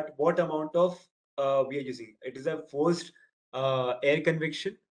sure that what amount of we are using. It is a forced air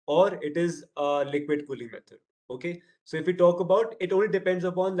convection or it is a liquid cooling method. Okay, so if we talk about, it only depends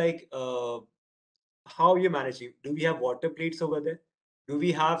upon like how you're managing. Do we have water plates over there? Do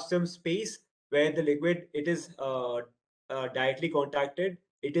we have some space where the liquid it is directly contacted?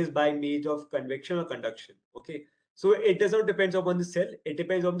 It is by means of convection or conduction. Okay, so it does not depend upon the cell. It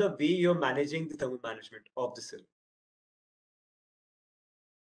depends on the way you're managing the thermal management of the cell.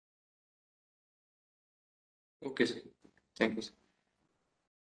 okay, sir. Thank you, sir.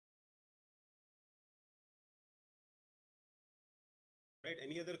 Right,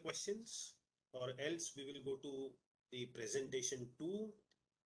 any other questions? Or else we will go to the presentation 2,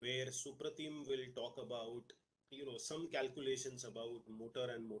 where Supratim will talk about, some calculations about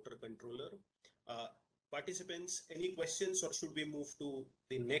motor and motor controller. Participants, any questions, or should we move to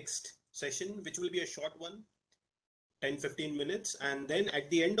the next session, which will be a short one, 10-15 minutes? And then at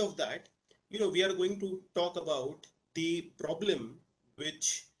the end of that, we are going to talk about the problem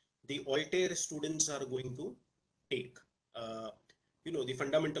which the Altair students are going to take. The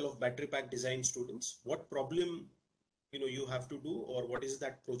fundamental of battery pack design students, what problem you have to do, or what is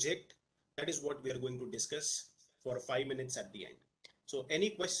that project. That is what we are going to discuss for 5 minutes at the end. So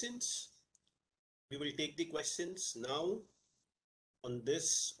any questions? We will take the questions now on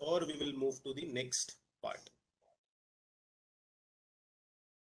this, or we will move to the next part.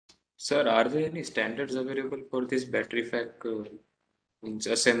 Sir, are there any standards available for this battery pack means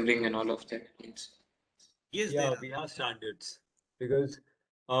assembling and all of that? Means Yes, Yeah, we have standards because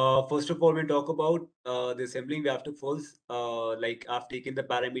first of all, when we talk about the assembling, we have to first like I've taken the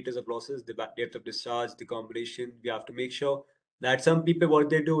parameters of losses, the depth of discharge, the combination. We have to make sure that some people what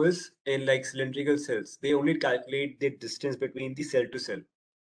they do is in like cylindrical cells, they only calculate the distance between the cell to cell.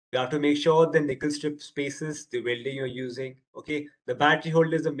 You have to make sure the nickel strip spaces, the welding you're using. Okay, the battery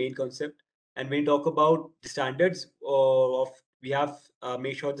holder is the main concept. And when we talk about the standards of, we have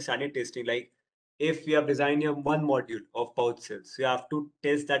make sure the standard testing. Like if we have designed a one module of pouch cells, so you have to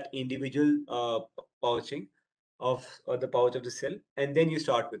test that individual pouching. of the pouch of the cell, and then you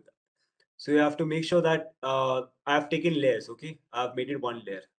start with that. So you have to make sure that I've taken layers, okay? I've made it one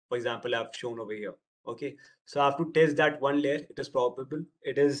layer. For example, I've shown over here, okay? So I have to test that one layer. It is probable.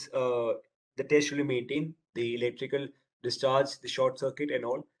 It is the test will be maintained, the electrical discharge, the short circuit, and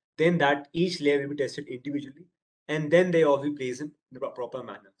all. Then that each layer will be tested individually, and then they all be placed in the proper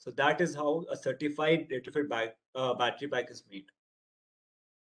manner. So that is how a certified rectified battery pack is made.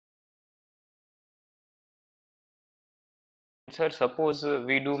 Sir, suppose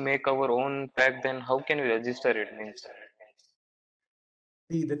we do make our own pack, then how can we register it? Means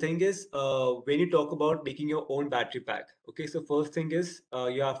See, the thing is, when you talk about making your own battery pack, okay, so first thing is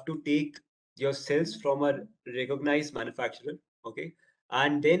you have to take your cells from a recognized manufacturer, okay,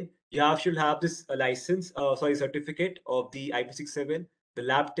 and then you have should have this license, sorry, certificate of the IP67, the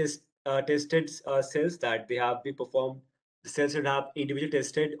lab tested cells that they have been performed. The cells should have individually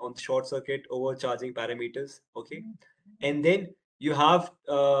tested on short circuit overcharging parameters, okay, and then you have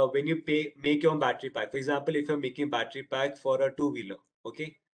when you make your own battery pack. For example, if you're making battery pack for a two-wheeler,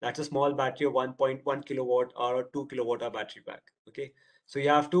 okay, that's a small battery of 1.1 kilowatt or a 2 kilowatt hour battery pack, okay. So you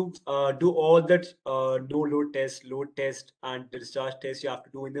have to do all that no load test, and the discharge test you have to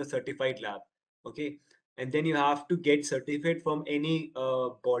do in a certified lab, okay. And then you have to get certificate from any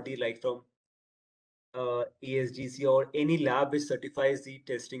body like from ESGC or any lab which certifies the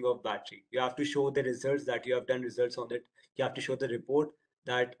testing of battery. You have to show the results that you have done results on it. You have to show the report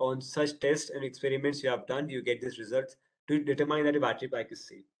that on such tests and experiments you have done, you get these results to determine that a battery pack is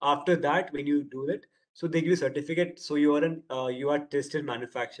safe. After that, when you do it, so they give you a certificate. So you are tested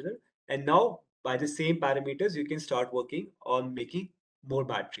manufacturer, and now by the same parameters, you can start working on making more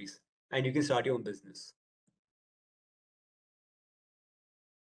batteries, and you can start your own business.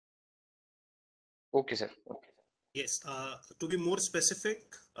 okay, sir. Okay. Yes, to be more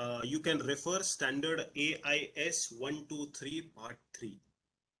specific, you can refer standard AIS 123 part 3.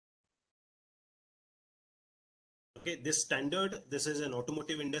 Okay, this standard, this is an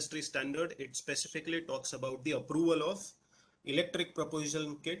automotive industry standard. It specifically talks about the approval of electric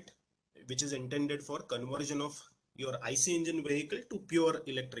propulsion kit, which is intended for conversion of your IC engine vehicle to pure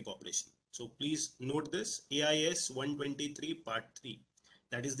electric operation. So please note this AIS 123 part 3.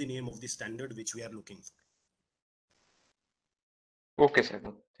 That is the name of the standard which we are looking for. Okay, sir.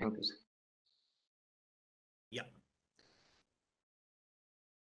 Thank you, sir. Yeah.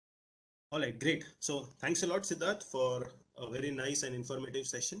 All right, great. So thanks a lot, Siddharth, for a very nice and informative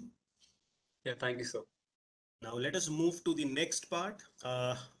session. Yeah, thank you, sir. Now let us move to the next part.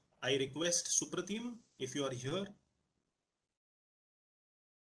 I request Supratim, if you are here.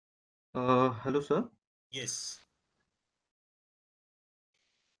 Hello, sir. Yes.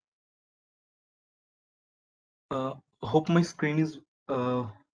 Hope my screen is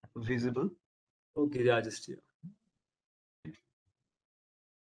visible. Okay, yeah, just here.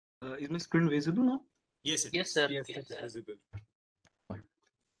 Is my screen visible now? Yes, it Yes, is. sir. Yes, it's visible.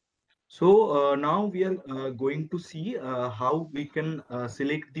 So now we are going to see how we can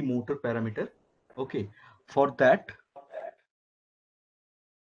select the motor parameter. Okay, for that,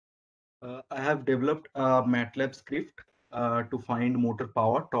 I have developed a MATLAB script to find motor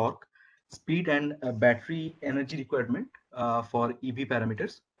power, torque, speed, and battery energy requirement for EV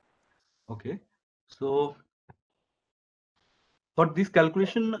parameters. Okay, so for this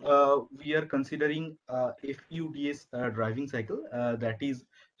calculation, we are considering FUDS driving cycle, that is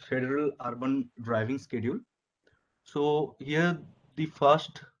Federal Urban Driving Schedule. So here the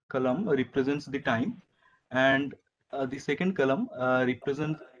first column represents the time, and the second column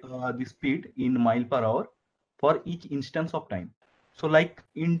represents the speed in mile per hour for each instance of time. So like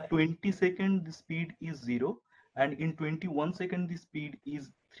in 20 seconds, the speed is 0, and in 21 seconds, the speed is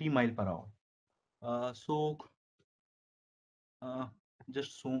 3 mile per hour. So uh,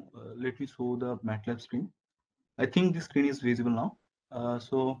 just so let me show the MATLAB screen. I think the screen is visible now.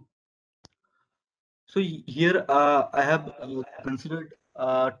 So here I have considered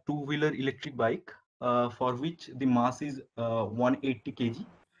a two-wheeler electric bike for which the mass is 180 kg.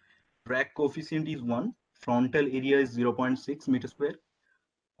 Drag coefficient is 1. Frontal area is 0.6 meter square.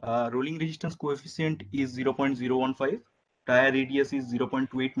 Rolling resistance coefficient is 0.015. Tire radius is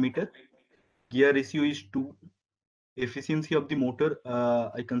 0.28 meter. Gear ratio is 2. Efficiency of the motor,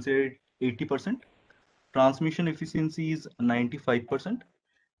 I consider it 80%. Transmission efficiency is 95%.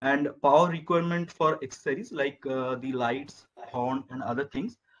 And power requirement for accessories like the lights, horn, and other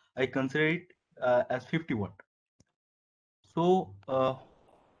things, I consider it as 50 watt. So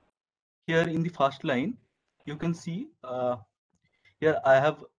here in the first line, you can see here I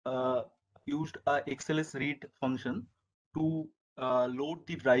have used a XLS read function to load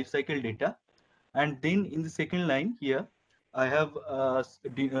the drive cycle data And then in the second line here, I have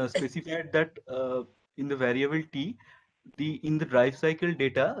specified that in the variable t, in the drive cycle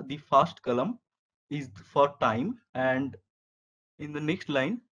data, the first column is for time, and in the next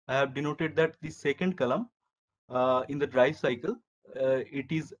line, I have denoted that the second column in the drive cycle,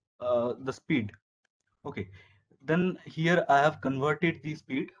 it is the speed. Okay. Then here I have converted the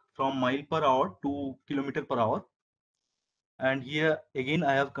speed from mile per hour to kilometer per hour. And here again,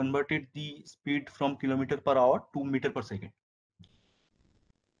 I have converted the speed from kilometer per hour to meter per second.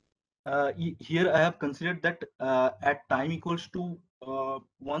 Here I have considered that at time equals to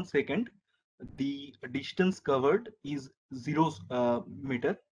 1 second, the distance covered is 0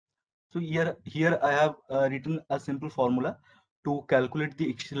 meter. So here I have written a simple formula to calculate the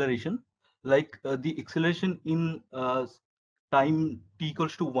acceleration. Like the acceleration in time t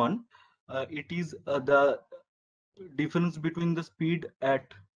equals to 1, it is the difference between the speed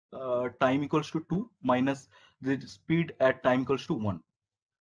at time equals to 2 minus the speed at time equals to 1.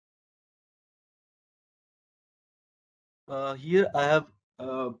 Here I have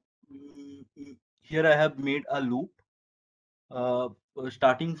here I have made a loop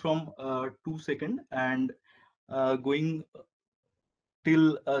starting from 2 second and going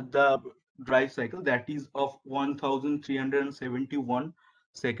till the drive cycle, that is of 1371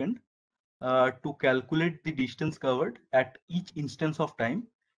 second, to calculate the distance covered at each instance of time.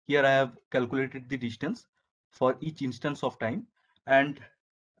 Here I have calculated the distance for each instance of time, and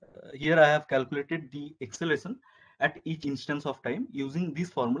here I have calculated the acceleration at each instance of time using this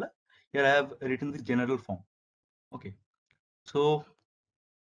formula. Here I have written the general form. Okay, so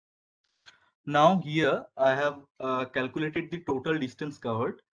now here I have calculated the total distance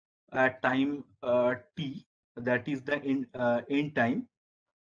covered at time t, that is the end time,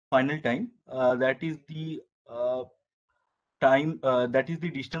 final time, that is the time, that is the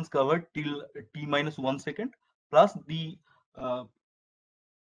distance covered till t minus 1 second, plus the uh,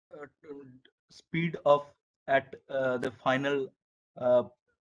 uh, speed of at the final uh,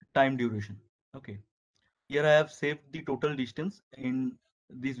 time duration. Okay, here I have saved the total distance in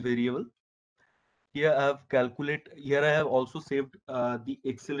this variable. Here I have here I have also saved the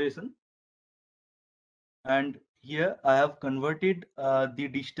acceleration, and here I have converted the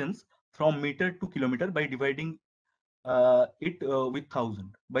distance from meter to kilometer by dividing it with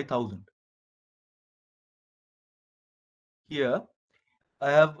 1000 by 1000. Here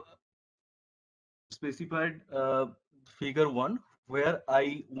I have specified figure 1 where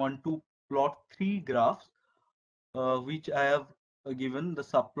I want to plot 3 graphs which I have given the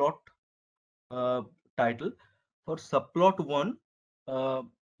subplot title. For subplot 1,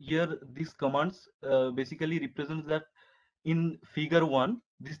 here these commands basically represents that in figure 1,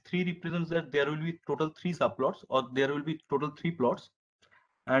 these 3 represents that there will be total 3 subplots, or there will be total 3 plots,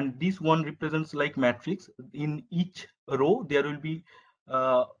 and this one represents like matrix. In each row there will be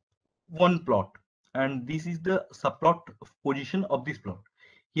one plot, and this is the subplot position of this plot.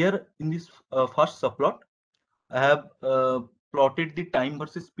 Here in this first subplot, I have plotted the time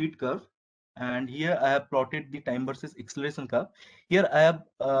versus speed curve, and here I have plotted the time versus acceleration curve. Here I have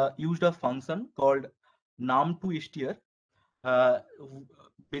used a function called num2str.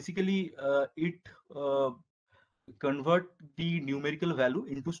 Basically, it convert the numerical value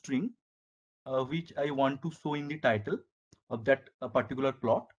into string, which I want to show in the title of that particular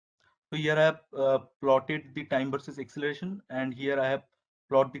plot. So here I have plotted the time versus acceleration, and here I have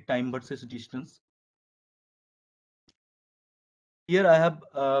plot the time versus distance. Here I have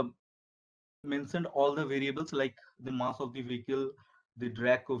mentioned all the variables like the mass of the vehicle, the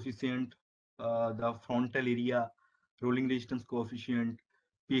drag coefficient, the frontal area, rolling resistance coefficient,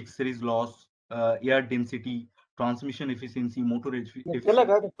 peak series loss, air density, transmission efficiency, motor efficiency.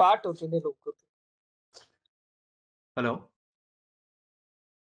 Hello.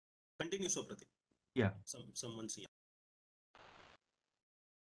 Continue, Sopratik. Yeah. Someone's here.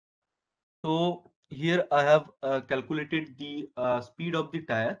 So here I have calculated the speed of the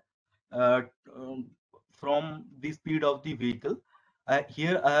tire uh, from the speed of the vehicle.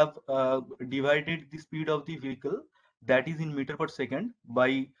 Here I have divided the speed of the vehicle, that is in meter per second,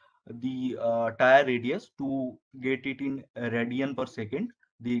 by the tire radius to get it in radian per second,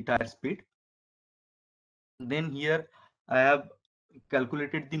 the tire speed. Then here I have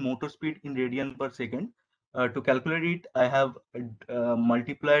calculated the motor speed in radian per second. To calculate it, I have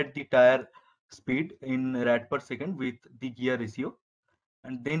multiplied the tire speed in rad per second with the gear ratio.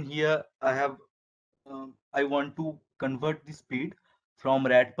 And then here I have, I want to convert the speed from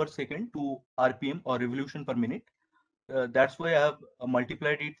rad per second to RPM, or revolution per minute. That's why I have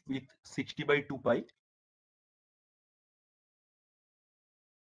multiplied it with 60 by 2 pi.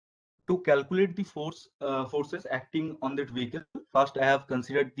 to calculate the forces acting on that vehicle, first I have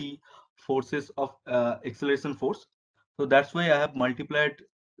considered the forces of acceleration force. So that's why I have multiplied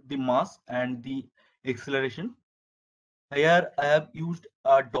the mass and the acceleration. Here I have used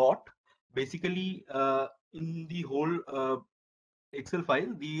a dot. Basically, in the whole Excel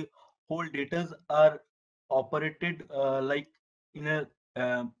file, the whole data are operated like in a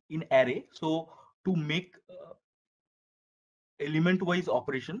in array. So to make element-wise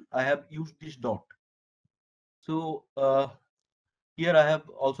operation, I have used this dot. So here I have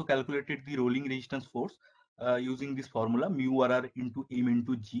also calculated the rolling resistance force using this formula mu rr into m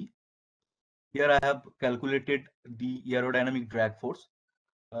into g. Here I have calculated the aerodynamic drag force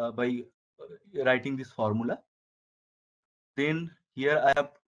by writing this formula. Then here I have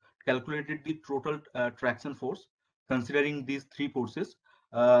calculated the total traction force considering these three forces.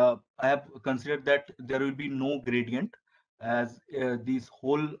 I have considered that there will be no gradient as this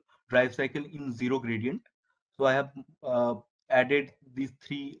whole drive cycle in zero gradient. So I have added these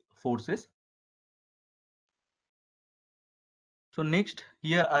three forces. So next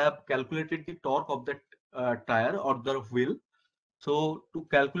here I have calculated the torque of that tire or the wheel. So to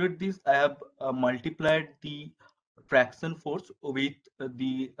calculate this, I have multiplied the traction force with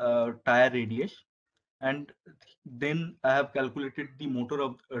the tire radius, and then I have calculated the motor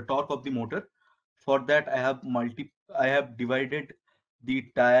of torque of the motor. For that, I have divided the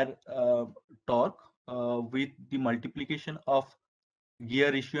tire torque with the multiplication of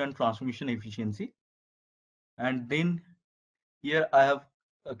gear ratio and transmission efficiency, and then here I have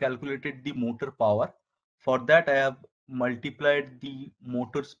calculated the motor power. For that, I have multiplied the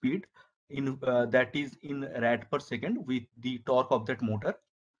motor speed in that is in rad per second with the torque of that motor.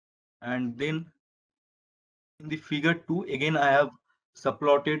 And then in the figure 2, again, I have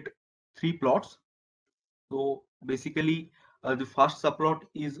subplotted three plots. So basically, the first subplot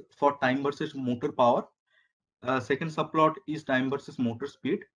is for time versus motor power. Second subplot is time versus motor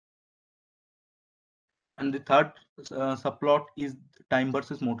speed. And the third subplot is time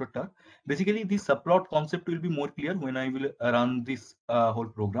versus motor torque. Basically, the subplot concept will be more clear when I will run this whole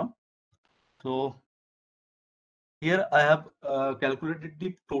program. So here I have calculated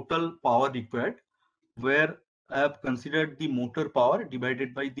the total power required, where I have considered the motor power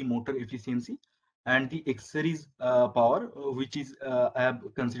divided by the motor efficiency and the X series power, which is I have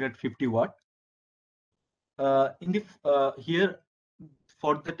considered 50 watt. In the here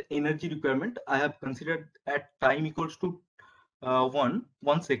for that energy requirement, I have considered at time equals to 1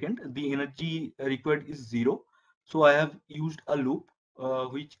 second, the energy required is 0. So I have used a loop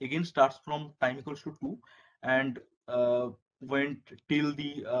which again starts from time equals to 2 and went till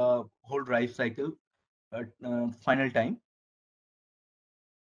the whole drive cycle final time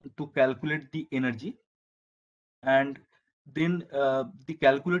to calculate the energy. And then the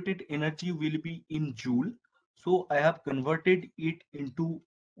calculated energy will be in joule. So I have converted it into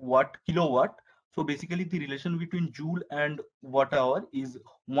kilowatt. So basically the relation between joule and watt hour is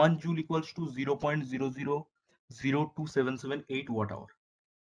 1 joule equals to 0.0002778 watt hour.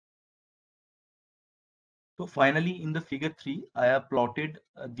 So finally in the figure 3, I have plotted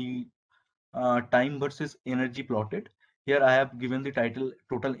the time versus energy plotted. Here I have given the title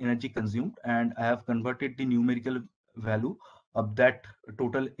total energy consumed, and I have converted the numerical value of that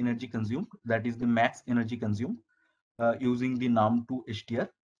total energy consumed, that is the max energy consumed, using the num2str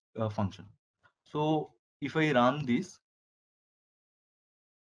function. So if I run this,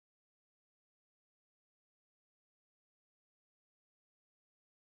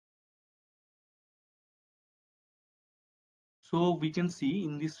 so we can see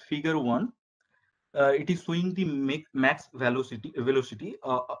in this figure 1, it is showing the max velocity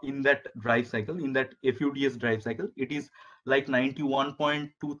in that drive cycle, in that FUDS drive cycle. It is like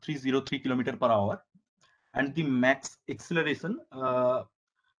 91.2303 kilometer per hour, and the max acceleration uh,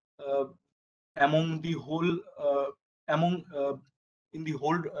 among the whole among in the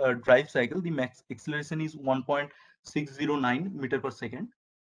whole drive cycle, the max acceleration is 1.609 meter per second,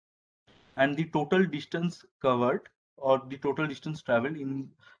 and the total distance covered or the total distance traveled in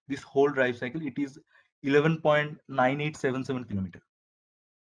this whole drive cycle, it is 11.9877 kilometer.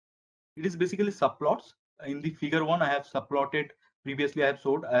 It is basically subplots. In the figure 1, I have subplotted, previously I have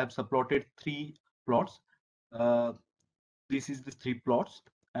showed, I have subplotted three plots. This is the three plots.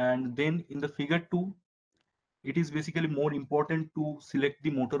 And then in the figure 2, it is basically more important to select the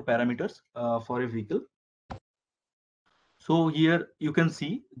motor parameters for a vehicle. So here you can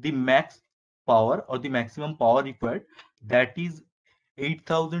see the max power or the maximum power required, that is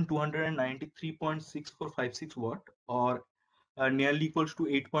 8293.6456 watt, or nearly equals to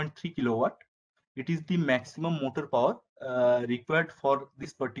 8.3 kilowatt. It is the maximum motor power required for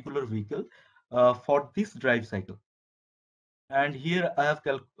this particular vehicle for this drive cycle. And here I have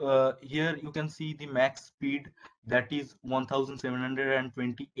here you can see the max speed, that is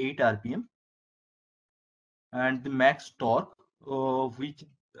 1728 rpm, and the max torque which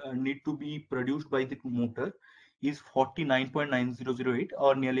need to be produced by the motor is 49.9008,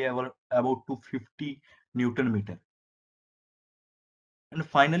 or nearly about 250 Newton meter. And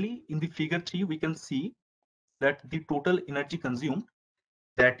finally, in the figure 3, we can see that the total energy consumed,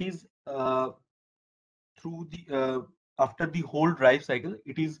 that is through the after the whole drive cycle,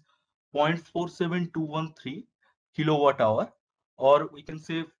 it is 0.47213 kilowatt hour, or we can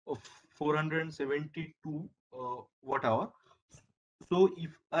say 472 watt hour. So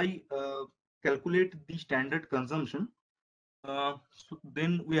if I calculate the standard consumption, so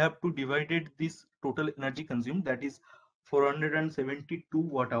then we have to divide it this total energy consumed, that is 472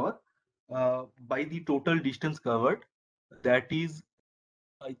 watt hour, by the total distance covered, that is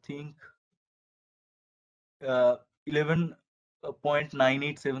I think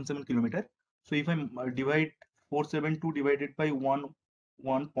 11.9877 kilometer. So if I divide 472 divided by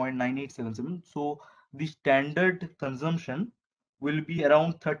 1.9877, so the standard consumption will be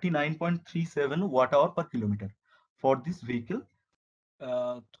around 39.37 watt hour per kilometer for this vehicle,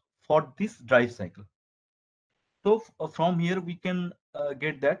 for this drive cycle. So from here we can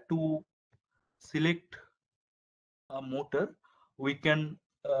get that to select a motor, we can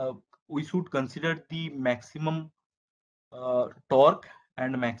we should consider the maximum torque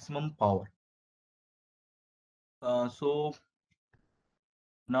and maximum power. So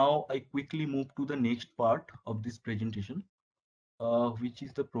now I quickly move to the next part of this presentation, which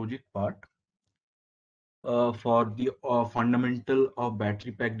is the project part for the fundamental of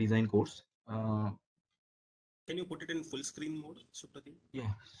battery pack design course. Can you put it in full screen mode, Supratim?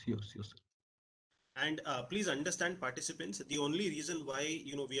 Yeah, sure, sure. And please understand, participants, the only reason why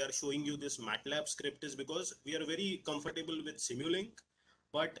we are showing you this MATLAB script is because we are very comfortable with Simulink.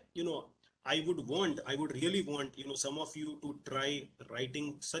 But I would really want some of you to try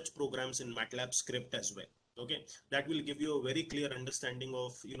writing such programs in MATLAB script as well. Okay, that will give you a very clear understanding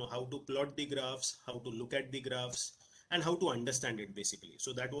of how to plot the graphs, how to look at the graphs, and how to understand it basically.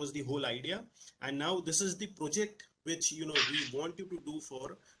 So that was the whole idea. And now this is the project which we want you to do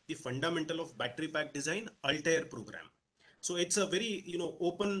for the fundamental of battery pack design Altair program. So it's a very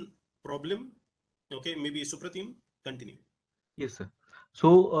open problem. Okay, maybe Supratim, continue. Yes, sir.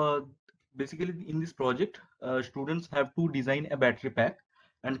 So basically in this project, students have to design a battery pack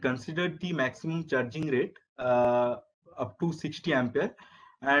and consider the maximum charging rate up to 60 ampere,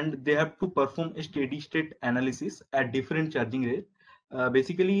 and they have to perform a steady state analysis at different charging rate.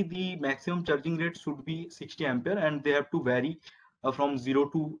 Basically the maximum charging rate should be 60 ampere, and they have to vary from 0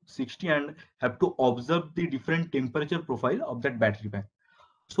 to 60, and have to observe the different temperature profile of that battery pack.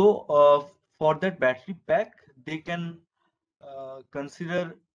 So for that battery pack, they can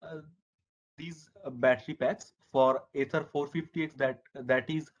consider these battery packs for Aether 450X, that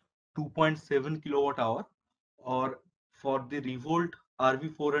is 2.7 kilowatt hour, or for the Revolt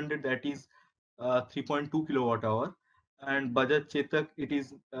RV400, that is 3.2 kilowatt hour, and Bajaj Chetak it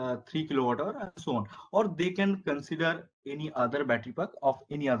is 3 kilowatt hour, and so on. Or they can consider any other battery pack of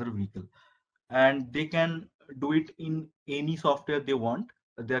any other vehicle, and they can do it in any software they want,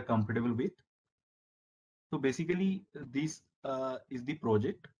 they are comfortable with. So basically this is the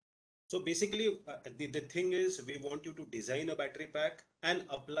project. So basically, the thing is, we want you to design a battery pack and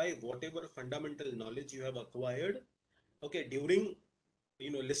apply whatever fundamental knowledge you have acquired, okay, during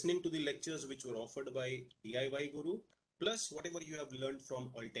listening to the lectures which were offered by DIYguru, plus whatever you have learned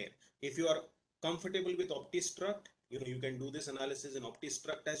from Altair. If you are comfortable with OptiStruct, you can do this analysis in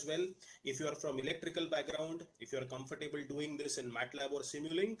OptiStruct as well. If you are from electrical background, if you are comfortable doing this in MATLAB or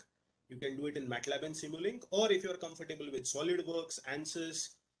Simulink, you can do it in MATLAB and Simulink. Or if you are comfortable with SolidWorks,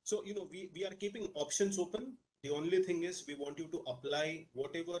 ANSYS, so we are keeping options open. The only thing is we want you to apply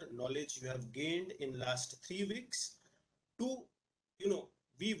whatever knowledge you have gained in last 3 weeks to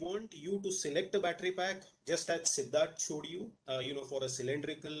we want you to select a battery pack just as Siddharth showed you, for a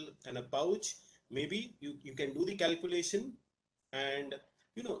cylindrical and a pouch. Maybe you can do the calculation, and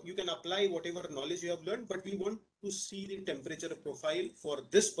you can apply whatever knowledge you have learned, but we want to see the temperature profile for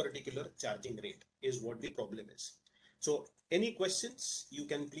this particular charging rate is what the problem is. So any questions you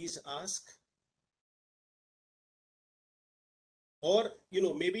can please ask, or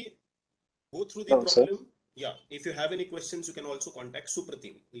maybe go through the Sir. problem. Yeah, if you have any questions, you can also contact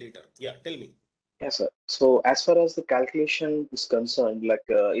Supratim later. Yeah, tell me. Yes, sir. So as far as the calculation is concerned, like,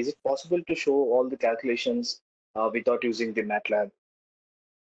 is it possible to show all the calculations without using the MATLAB?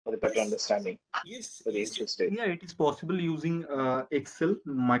 for the better Yes, understanding yes, for the yes. initial stage. Yeah, it is possible using Excel,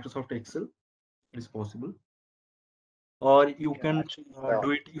 Microsoft Excel. It is possible, or you Yeah, can actually,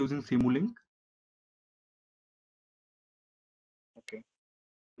 do it using Simulink. okay.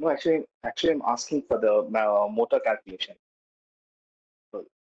 No, actually, I'm asking for the motor calculation. So,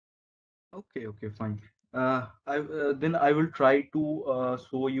 Okay, okay, fine. Then I will try to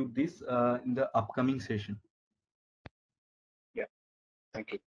show you this in the upcoming session. yeah,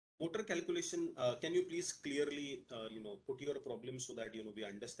 thank you. Motor calculation, can you please clearly, put your problem so that, we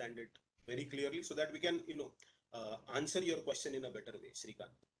understand it very clearly so that we can, answer your question in a better way,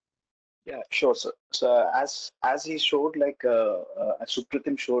 Srikant. Yeah, sure. So as he showed, like as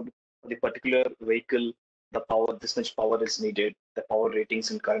Supratim showed, the particular vehicle, the power, this much power is needed, the power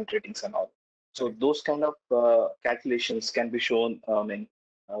ratings and current ratings and all. So Correct. those kind of calculations can be shown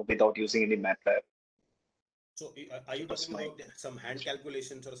without using any MATLAB. So are So you that's talking my about some hand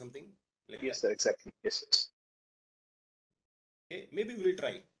calculations or something like yes, that? sir, exactly. Yes, yes. Okay, maybe we'll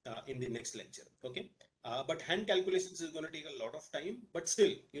try in the next lecture. Okay, but hand calculations is going to take a lot of time, but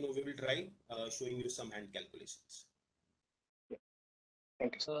still, we will try showing you some hand calculations. Yeah.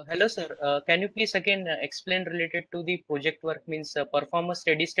 Thank you, sir. Hello, sir. Can you please again explain related to the project work means perform a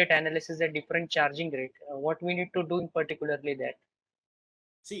steady state analysis at different charging rate? What we need to do in particularly that?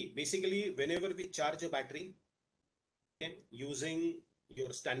 See, basically, whenever we charge a battery, okay, using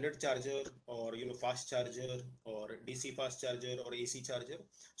your standard charger or fast charger or DC fast charger or AC charger,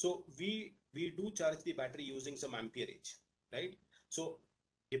 so we do charge the battery using some amperage, right? So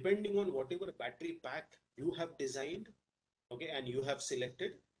depending on whatever battery pack you have designed, okay, and you have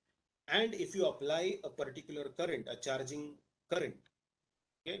selected, and if you apply a particular current, a charging current,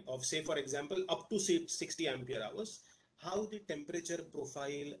 okay, of say for example up to say 60 ampere hours, how the temperature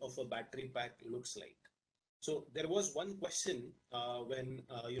profile of a battery pack looks like. So there was one question when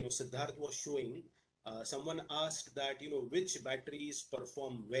Siddharth was showing. Someone asked that which batteries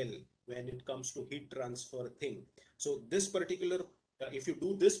perform well when it comes to heat transfer thing. So this particular, if you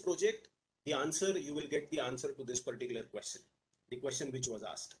do this project, the answer you will get the answer to this particular question, the question which was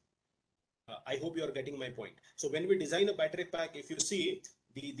asked. I hope you are getting my point. So when we design a battery pack, if you see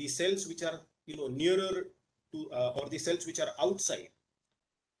the cells which are nearer to or the cells which are outside,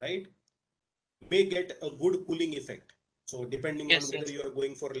 right, may get a good cooling effect. So depending on Yes, whether yes. you are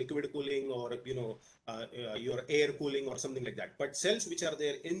going for liquid cooling or your air cooling or something like that. But cells which are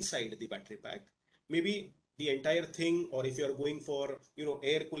there inside the battery pack, maybe the entire thing, or if you are going for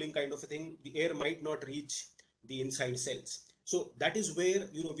air cooling kind of a thing, the air might not reach the inside cells. So that is where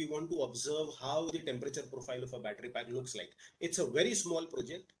we want to observe how the temperature profile of a battery pack looks like. It's a very small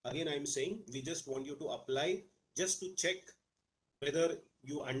project. Again, I'm saying we just want you to apply just to check whether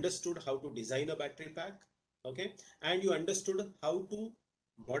you understood how to design a battery pack, okay, and you understood how to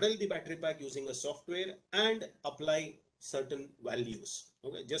model the battery pack using a software and apply certain values,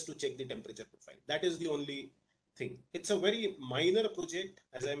 okay, just to check the temperature profile. That is the only thing. It's a very minor project,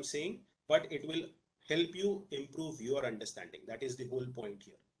 as I'm saying, but it will help you improve your understanding. That is the whole point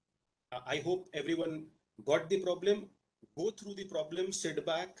here. I hope everyone got the problem. Go through the problem, sit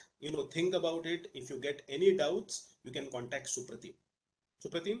back, think about it. If you get any doubts, you can contact Supratim.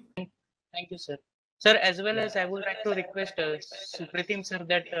 Supratim? Thank you, sir. Sir, as well as I would like to request Supratim sir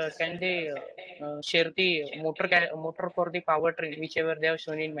that can they share the motor for the powertrain, whichever they have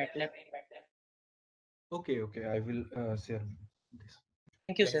shown in MATLAB. Okay, okay, I will share this.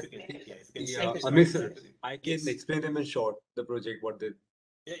 Thank you, Yeah, if sir. you can, yeah, if you can Thank share Yeah, you, the sir. Amit screen, sir, Supratim. I can Yes. explain them in short, the project, what they.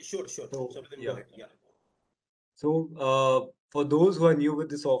 Yeah, sure, sure. So, Supratim, go yeah. ahead. Yeah. So, for those who are new with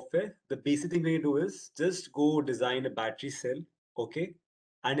the software, the basic thing we do is just go design a battery cell, okay?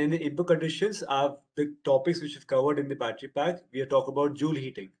 And in the input conditions, the topics which is covered in the battery pack, we are talking about joule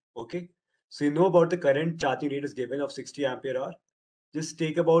heating, okay? So you know about the current charging rate is given of 60 ampere hour. Just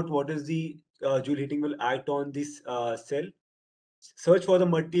take about what is the joule heating will act on this cell. Search for the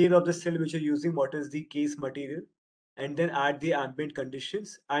material of the cell which you're using, what is the case material, and then add the ambient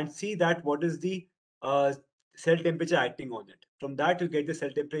conditions and see that what is the uh, cell temperature acting on it. From that you get the cell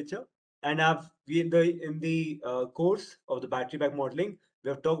temperature. And have we in the course of the battery pack modeling, we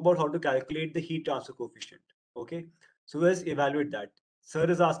have talked about how to calculate the heat transfer coefficient. Okay, so let's evaluate that. Sir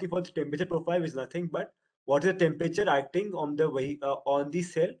is asking for the temperature profile, which is nothing but what is the temperature acting on the way on the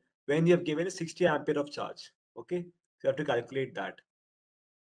cell when you have given a 60 ampere of charge. Okay, so you have to calculate that.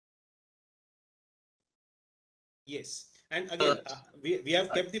 Yes. And Uh, again, we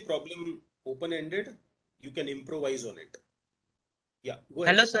have kept the problem open-ended. You can improvise on it. Yeah, go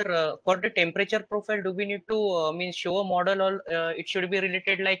Hello, ahead. sir. For the temperature profile, do we need to means show a model or it should be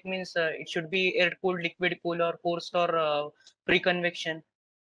related like means it should be air cooled, liquid cooled, or forced or free convection?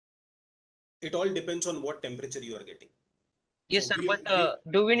 it all depends on what temperature you are getting. Yes, So sir. But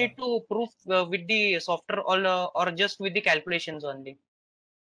do we need to prove with the software or just with the calculations only?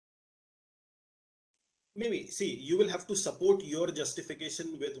 maybe see, you will have to support your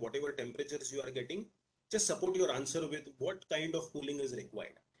justification with whatever temperatures you are getting. Just support your answer with what kind of cooling is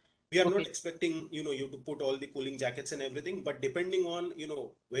required. We are not expecting you to put all the cooling jackets and everything, but depending on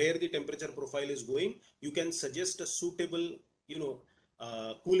where the temperature profile is going, you can suggest a suitable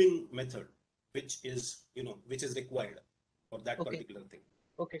cooling method which is required for that particular thing.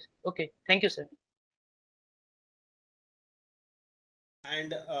 Okay. Okay. Thank you, sir.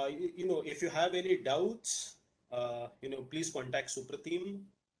 And if you have any doubts, please contact Supratim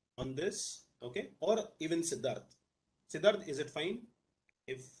on this, okay? Or even Siddharth. Siddharth, is it fine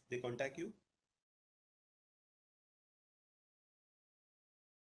if they contact you?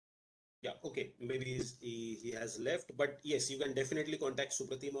 Yeah, okay. Maybe he has left, but yes, you can definitely contact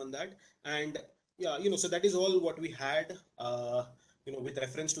Supratim on that. And yeah, so that is all what we had, with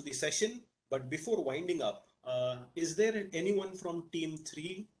reference to the session. But before winding up, is there anyone from Team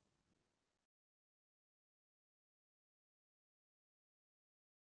 3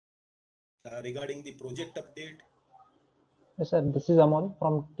 regarding the project update? Yes, sir. This is Amol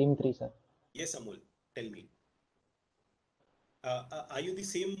from Team 3, sir. Yes, Amol, tell me. Are you the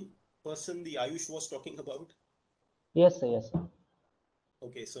same person the Ayush was talking about? Yes, sir. Yes, sir.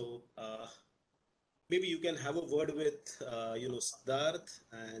 Okay, so maybe you can have a word with Siddharth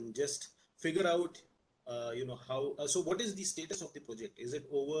and just figure out how. So what is the status of the project? Is it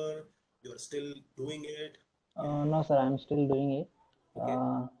over? You're still doing it? No, sir. I'm still doing it. Okay.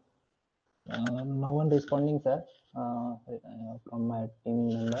 No one responding, sir, from my team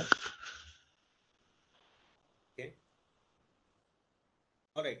member. Okay.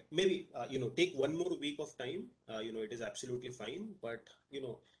 All right. Maybe take one more week of time. It is absolutely fine. But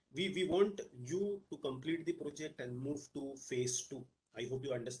we want you to complete the project and move to phase 2. I hope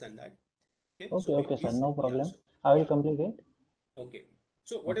you understand that. Okay. Okay, So okay, sir. No problem. so, I will complete it. okay.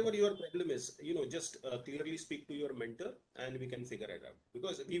 So whatever your problem is, just clearly speak to your mentor and we can figure it out.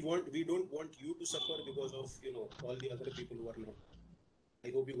 Because we don't want you to suffer because of, all the other people who are not.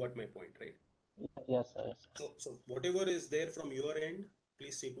 I hope you got my point, right? Yes, sir. Yes, sir. So whatever is there from your end,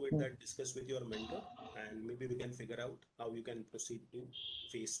 please see to it that discuss with your mentor and maybe we can figure out how you can proceed to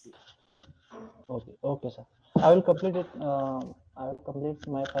phase 2. Okay, okay, sir. I will complete it. I will complete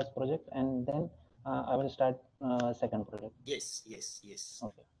my first project and then I will start second project. Yes, yes, yes.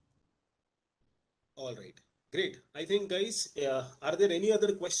 Okay. All right. Great. I think, guys, are there any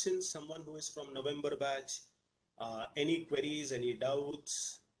other questions? Someone who is from November batch? Any queries, any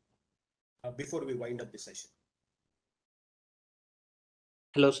doubts before we wind up the session?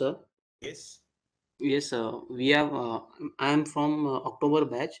 Hello, sir. Yes. Yes, we have. I am from October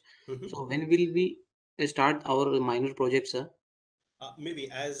batch. So when will we start our minor project, sir? Maybe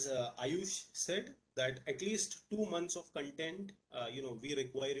as Ayush said that at least 2 months of content, we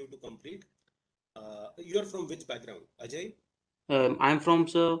require you to complete. You are from which background, Ajay? I am from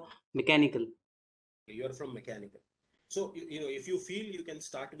mechanical. You're from mechanical. So, if you feel you can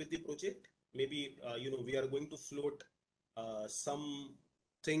start with the project, maybe, we are going to float some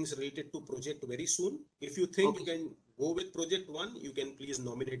things related to project very soon. If you think you can go with project 1, you can please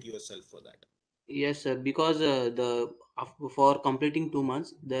nominate yourself for that. Yes, sir. Because for completing 2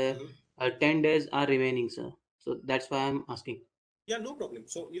 months, the 10 days are remaining, sir. So that's why I'm asking. Yeah, no problem.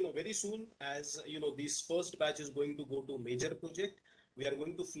 So, very soon as, this first batch is going to go to major project, we are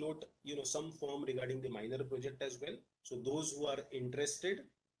going to float, some form regarding the minor project as well. So those who are interested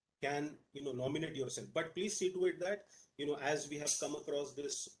can, nominate yourself. But please see to it that, as we have come across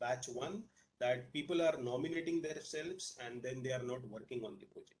this batch 1, that people are nominating themselves and then they are not working on the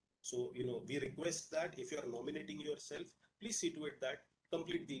project. So, we request that if you are nominating yourself, please see to it that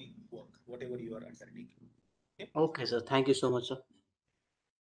complete the work, whatever you are undertaking. Okay, sir. Thank you so much, sir.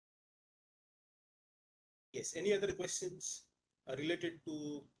 Yes, any other questions related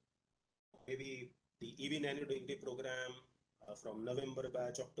to maybe the EV Nano Degree program from November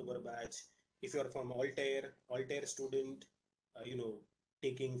batch, October batch? If you are from Altair student,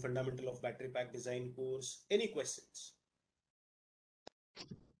 taking fundamental of battery pack design course, any questions?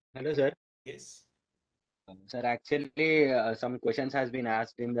 Hello, sir. Yes. Sir, actually, some questions has been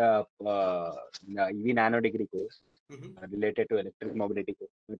asked in the EV Nano Degree course related to electric mobility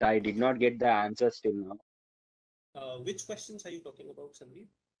course, but I did not get the answers till now. Which questions are you talking about, Sandeep?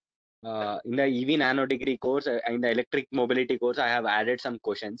 In the EV Nano Degree course, in the electric mobility course, I have added some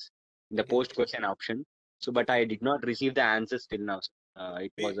questions in the post question option. So, but I did not receive the answers till now.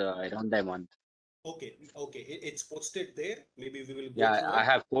 It was around a month. Okay, it's posted there. Maybe we will go Yeah, through I it.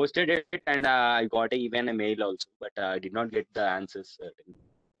 have posted it and I got even a mail also, but I did not get the answers.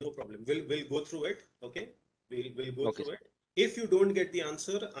 No problem. We'll go through it. Okay, we'll go Okay, through sir. it. If you don't get the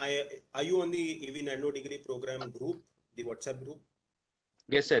answer, are you on the EV Nano Degree program group, the WhatsApp group?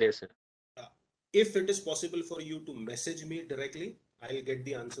 Yes, sir. Yes, sir. If it is possible for you to message me directly, I'll get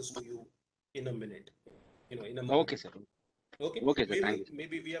the answers to you in a minute. In a moment. Okay, sir. Okay. Okay, sir. Thank you.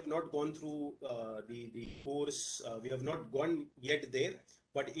 Maybe we have not gone through the course. We have not gone yet there.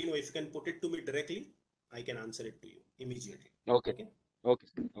 But if you can put it to me directly, I can answer it to you immediately. Okay. Okay. Okay.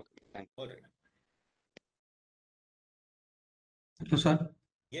 Okay. Thank you. All right. Hello, sir.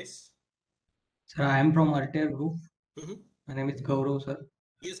 Yes. Sir, I am from Altair Group. Mm-hmm. My name is Gaurav, sir.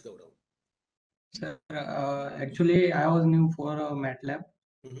 Yes, Gaurav. Sir, actually, I was new for MATLAB.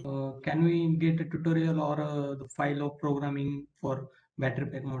 Can we get a tutorial or the file of programming for battery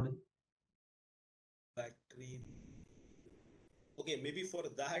pack model? Battery. Okay, maybe for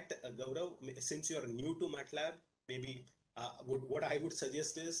that, Gaurav, since you are new to MATLAB, maybe what I would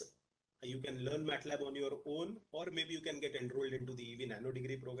suggest is you can learn MATLAB on your own, or maybe you can get enrolled into the EV Nano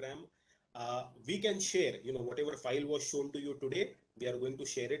Degree program. We can share, whatever file was shown to you today, we are going to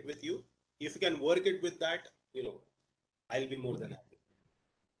share it with you. If you can work it with that, I'll be more than happy.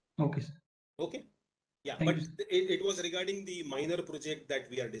 Okay, sir. Okay. Yeah, Thank but you, it was regarding the minor project that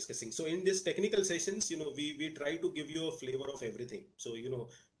we are discussing. So in this technical sessions, we try to give you a flavor of everything. So,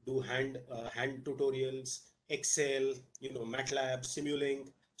 do hand tutorials, Excel, MATLAB, Simulink.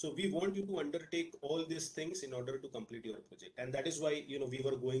 So we want you to undertake all these things in order to complete your project. And that is why, we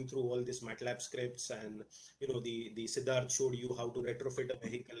were going through all these MATLAB scripts and, the Siddharth showed you how to retrofit a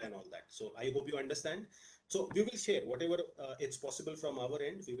vehicle and all that. So I hope you understand. So we will share whatever it's possible from our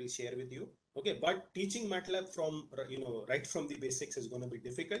end. We will share with you. Okay, but teaching MATLAB from right from the basics is going to be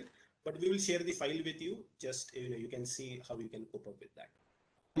difficult. But we will share the file with you. Just you can see how you can cope up with that.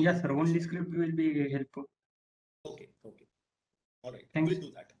 yes, sir. Only script will be helpful. Okay. All right. Thanks. We'll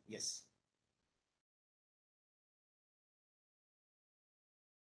do that. Yes.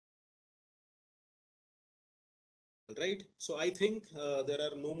 All right. So I think there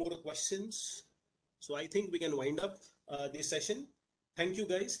are no more questions. So I think we can wind up this session. Thank you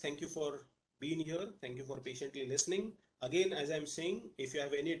guys. Thank you for being here. Thank you for patiently listening. Again, as I'm saying, if you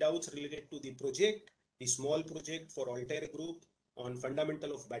have any doubts related to the project, the small project for Altair Group on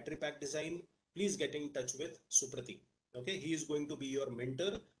fundamental of battery pack design, please get in touch with Suprati. Okay, he is going to be your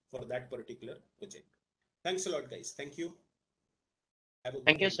mentor for that particular project. Thanks a lot, guys. Thank you. Have a good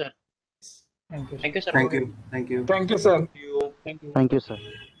Thank you, night. sir. Thank you. Thank you, sir. Thank you. Thank you. Thank you, sir. Thank you. Thank you, sir.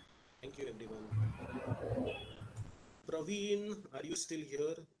 Thank you, everyone. Praveen, are you still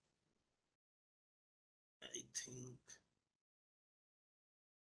here? I think.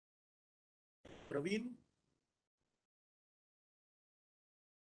 Praveen?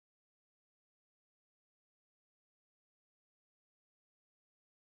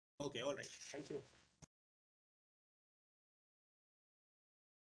 Okay, all right. Thank you.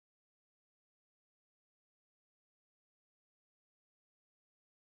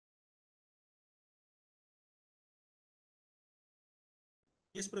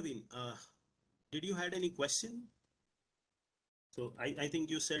 Yes, Praveen. Did you had any question? So I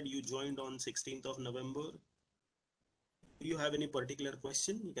think you said you joined on 16th of November. Do you have any particular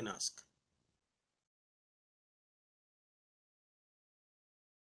question? You can ask.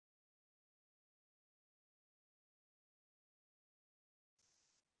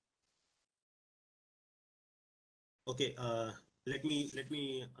 Okay. Let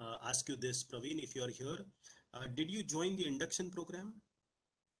me ask you this, Praveen. If you are here, did you join the induction program?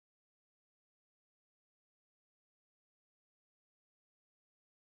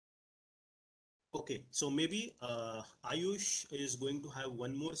 Okay, so maybe Ayush is going to have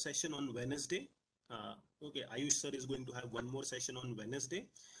one more session on Wednesday. Okay, Ayush sir is going to have one more session on Wednesday.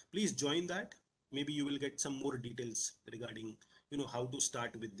 Please join that. Maybe you will get some more details regarding how to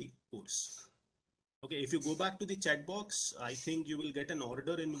start with the course. Okay, if you go back to the chat box, I think you will get an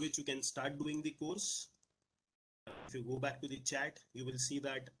order in which you can start doing the course. If you go back to the chat, you will see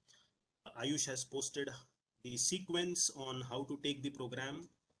that Ayush has posted the sequence on how to take the program.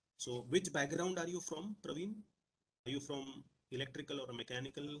 So which background are you from, Praveen? Are you from electrical or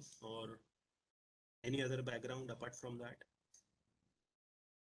mechanical or any other background apart from that?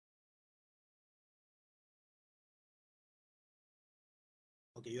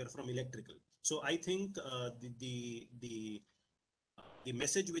 Okay, you are from electrical. So I think the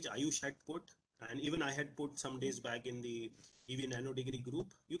message which Ayush had put, and even I had put some days back in the EV Nano Degree group,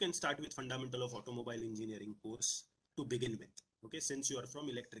 you can start with fundamental of automobile engineering course to begin with. Okay, since you are from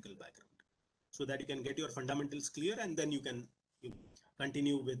electrical background. so that you can get your fundamentals clear, and then you can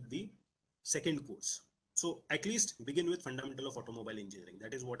continue with the second course. So at least begin with fundamental of automobile engineering.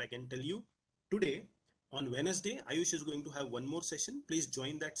 That is what I can tell you today. On Wednesday, Ayush is going to have one more session. Please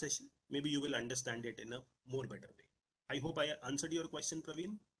join that session. Maybe you will understand it in a more better way. I hope I answered your question,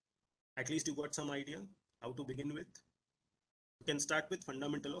 Praveen. At least you got some idea how to begin with. You can start with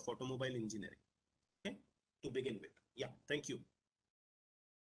fundamental of automobile engineering. Okay, to begin with. Yeah, thank you.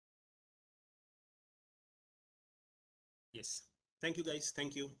 Yes, thank you guys.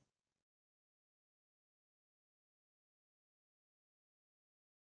 Thank you.